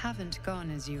things haven't gone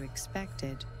as you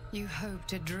expected. You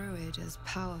hoped a druid as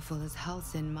powerful as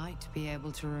HALSIN might be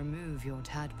able to remove your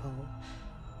tadpole.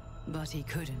 But he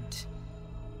couldn't.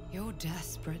 You're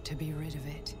desperate to be rid of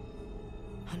it.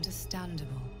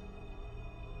 Understandable.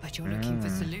 But you're looking for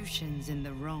solutions in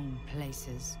the wrong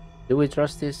places. Do we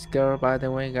trust this girl, by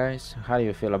the way, guys? How do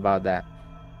you feel about that?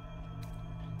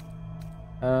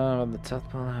 The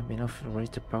tadpole have been often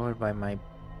raised to power by my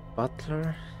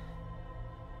butler.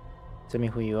 Tell me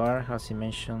who you are. As he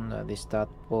mentioned, these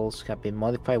tadpoles have been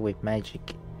modified with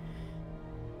magic.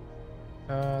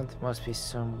 There must be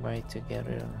some way to get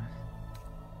rid of it.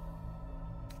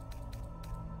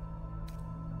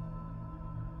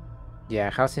 Yeah,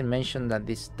 HALSIN mentioned that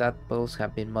these tadpoles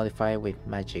have been modified with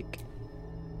magic.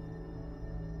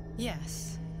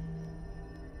 Yes.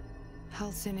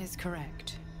 HALSIN is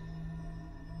correct.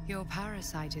 Your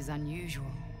parasite is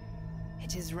unusual.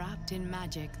 It is wrapped in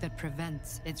magic that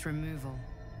prevents its removal.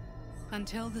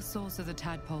 Until the source of the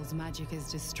tadpole's magic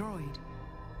is destroyed,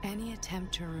 any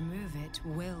attempt to remove it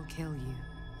will kill you.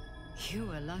 You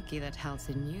are lucky that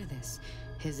HALSIN knew this.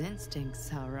 His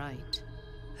instincts are right.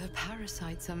 The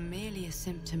parasites are merely a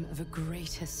symptom of a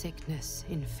greater sickness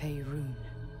in Faerun.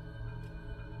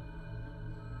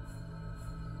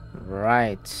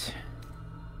 Right.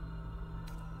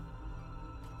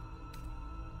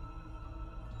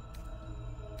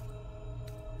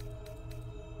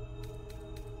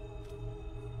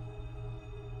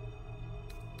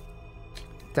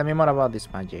 Tell me more about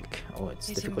this magic. Oh, it's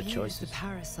difficult choices. The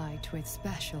parasite with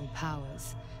special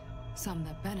powers. Some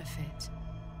that benefit,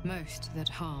 most that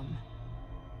harm.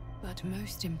 But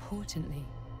most importantly,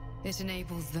 it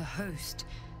enables the host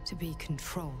to be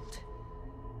controlled.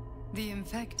 The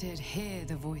infected hear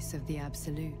the voice of the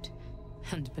Absolute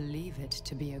and believe it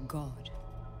to be a god.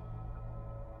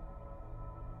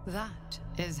 That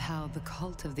is how the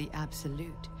cult of the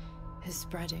Absolute is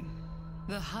spreading.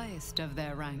 The highest of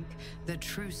their rank, the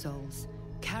True Souls,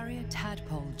 carry a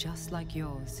tadpole just like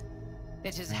yours.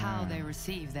 It is how they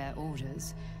receive their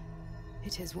orders.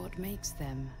 It is what makes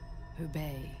them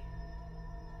obey.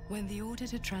 When the order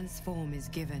to transform is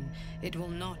given, it will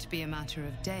not be a matter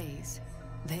of days.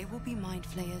 They will be mind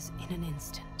flayers in an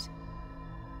instant.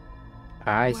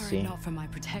 I Were see. it not for my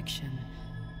protection,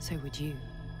 so would you.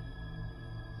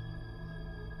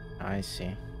 I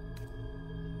see.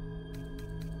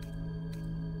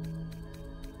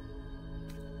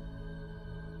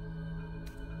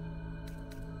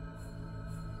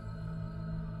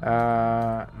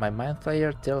 My mind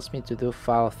flayer tells me to do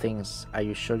foul things. Are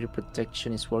you sure your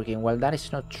protection is working? Well, that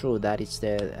is not true. That is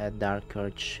the Dark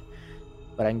Urge.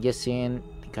 But I'm guessing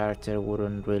the character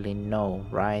wouldn't really know,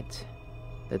 right?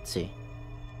 Let's see.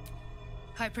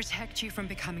 I protect you from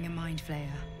becoming a mind flayer.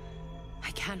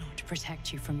 I cannot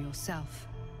protect you from yourself.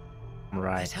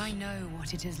 Right. But I know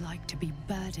what it is like to be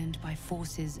burdened by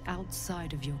forces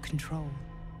outside of your control.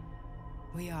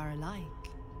 We are alike,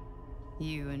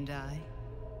 you and I.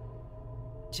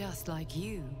 Just like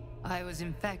you, I was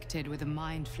infected with a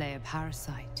mind flayer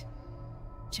parasite.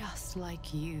 Just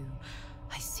like you,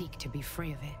 I seek to be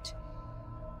free of it.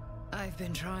 I've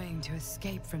been trying to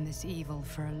escape from this evil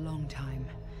for a long time.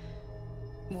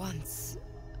 Once,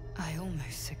 I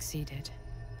almost succeeded.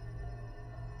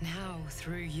 Now,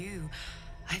 through you,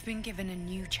 I've been given a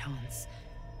new chance.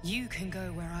 You can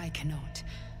go where I cannot,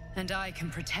 and I can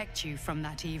protect you from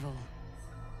that evil.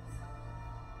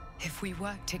 If we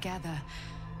work together,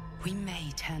 we may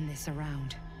turn this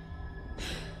around.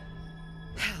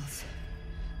 Hells,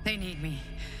 they need me.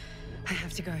 I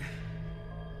have to go.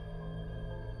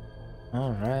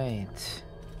 All right.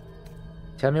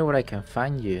 Tell me where I can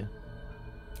find you.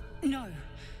 No,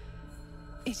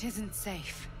 it isn't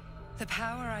safe. The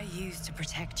power I used to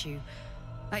protect you,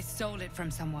 I stole it from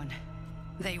someone.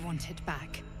 They want it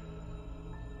back.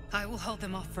 I will hold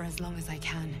them off for as long as I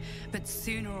can, but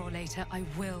sooner or later I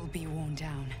will be worn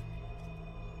down.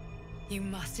 You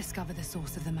must discover the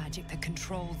source of the magic that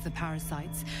controls the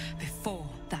parasites before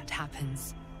that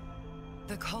happens.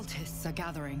 The cultists are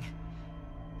gathering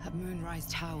at Moonrise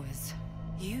Towers.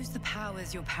 Use the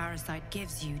powers your parasite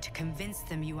gives you to convince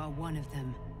them you are one of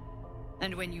them.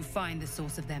 And when you find the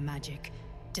source of their magic,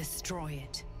 destroy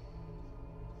it.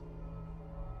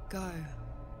 Go.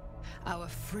 Our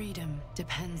freedom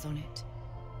depends on it.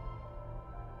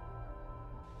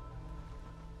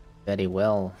 Very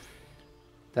well.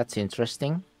 That's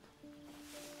interesting.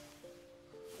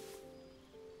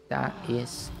 That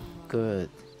is good.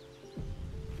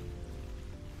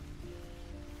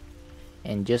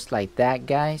 And just like that,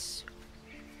 guys,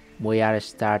 we are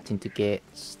starting to get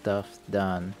stuff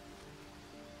done.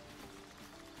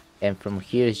 And from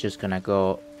here it's just gonna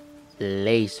go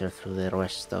laser through the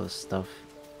rest of the stuff.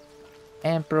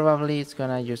 And probably it's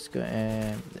gonna just go,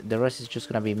 the rest is just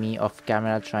gonna be me off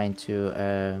camera trying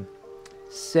to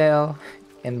sell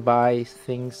and buy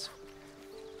things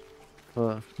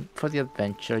for the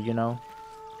adventure, you know.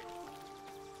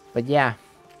 But yeah,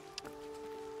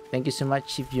 thank you so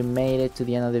much if you made it to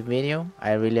the end of the video.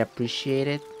 I really appreciate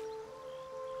it.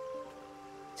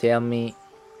 Tell me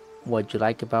what you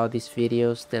like about these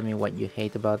videos, tell me what you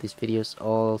hate about these videos.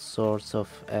 All sorts of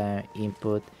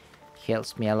input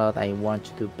helps me a lot. I want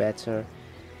to do better.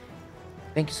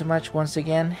 Thank you so much once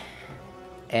again,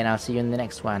 and I'll see you in the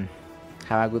next one.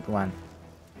 Have a good one.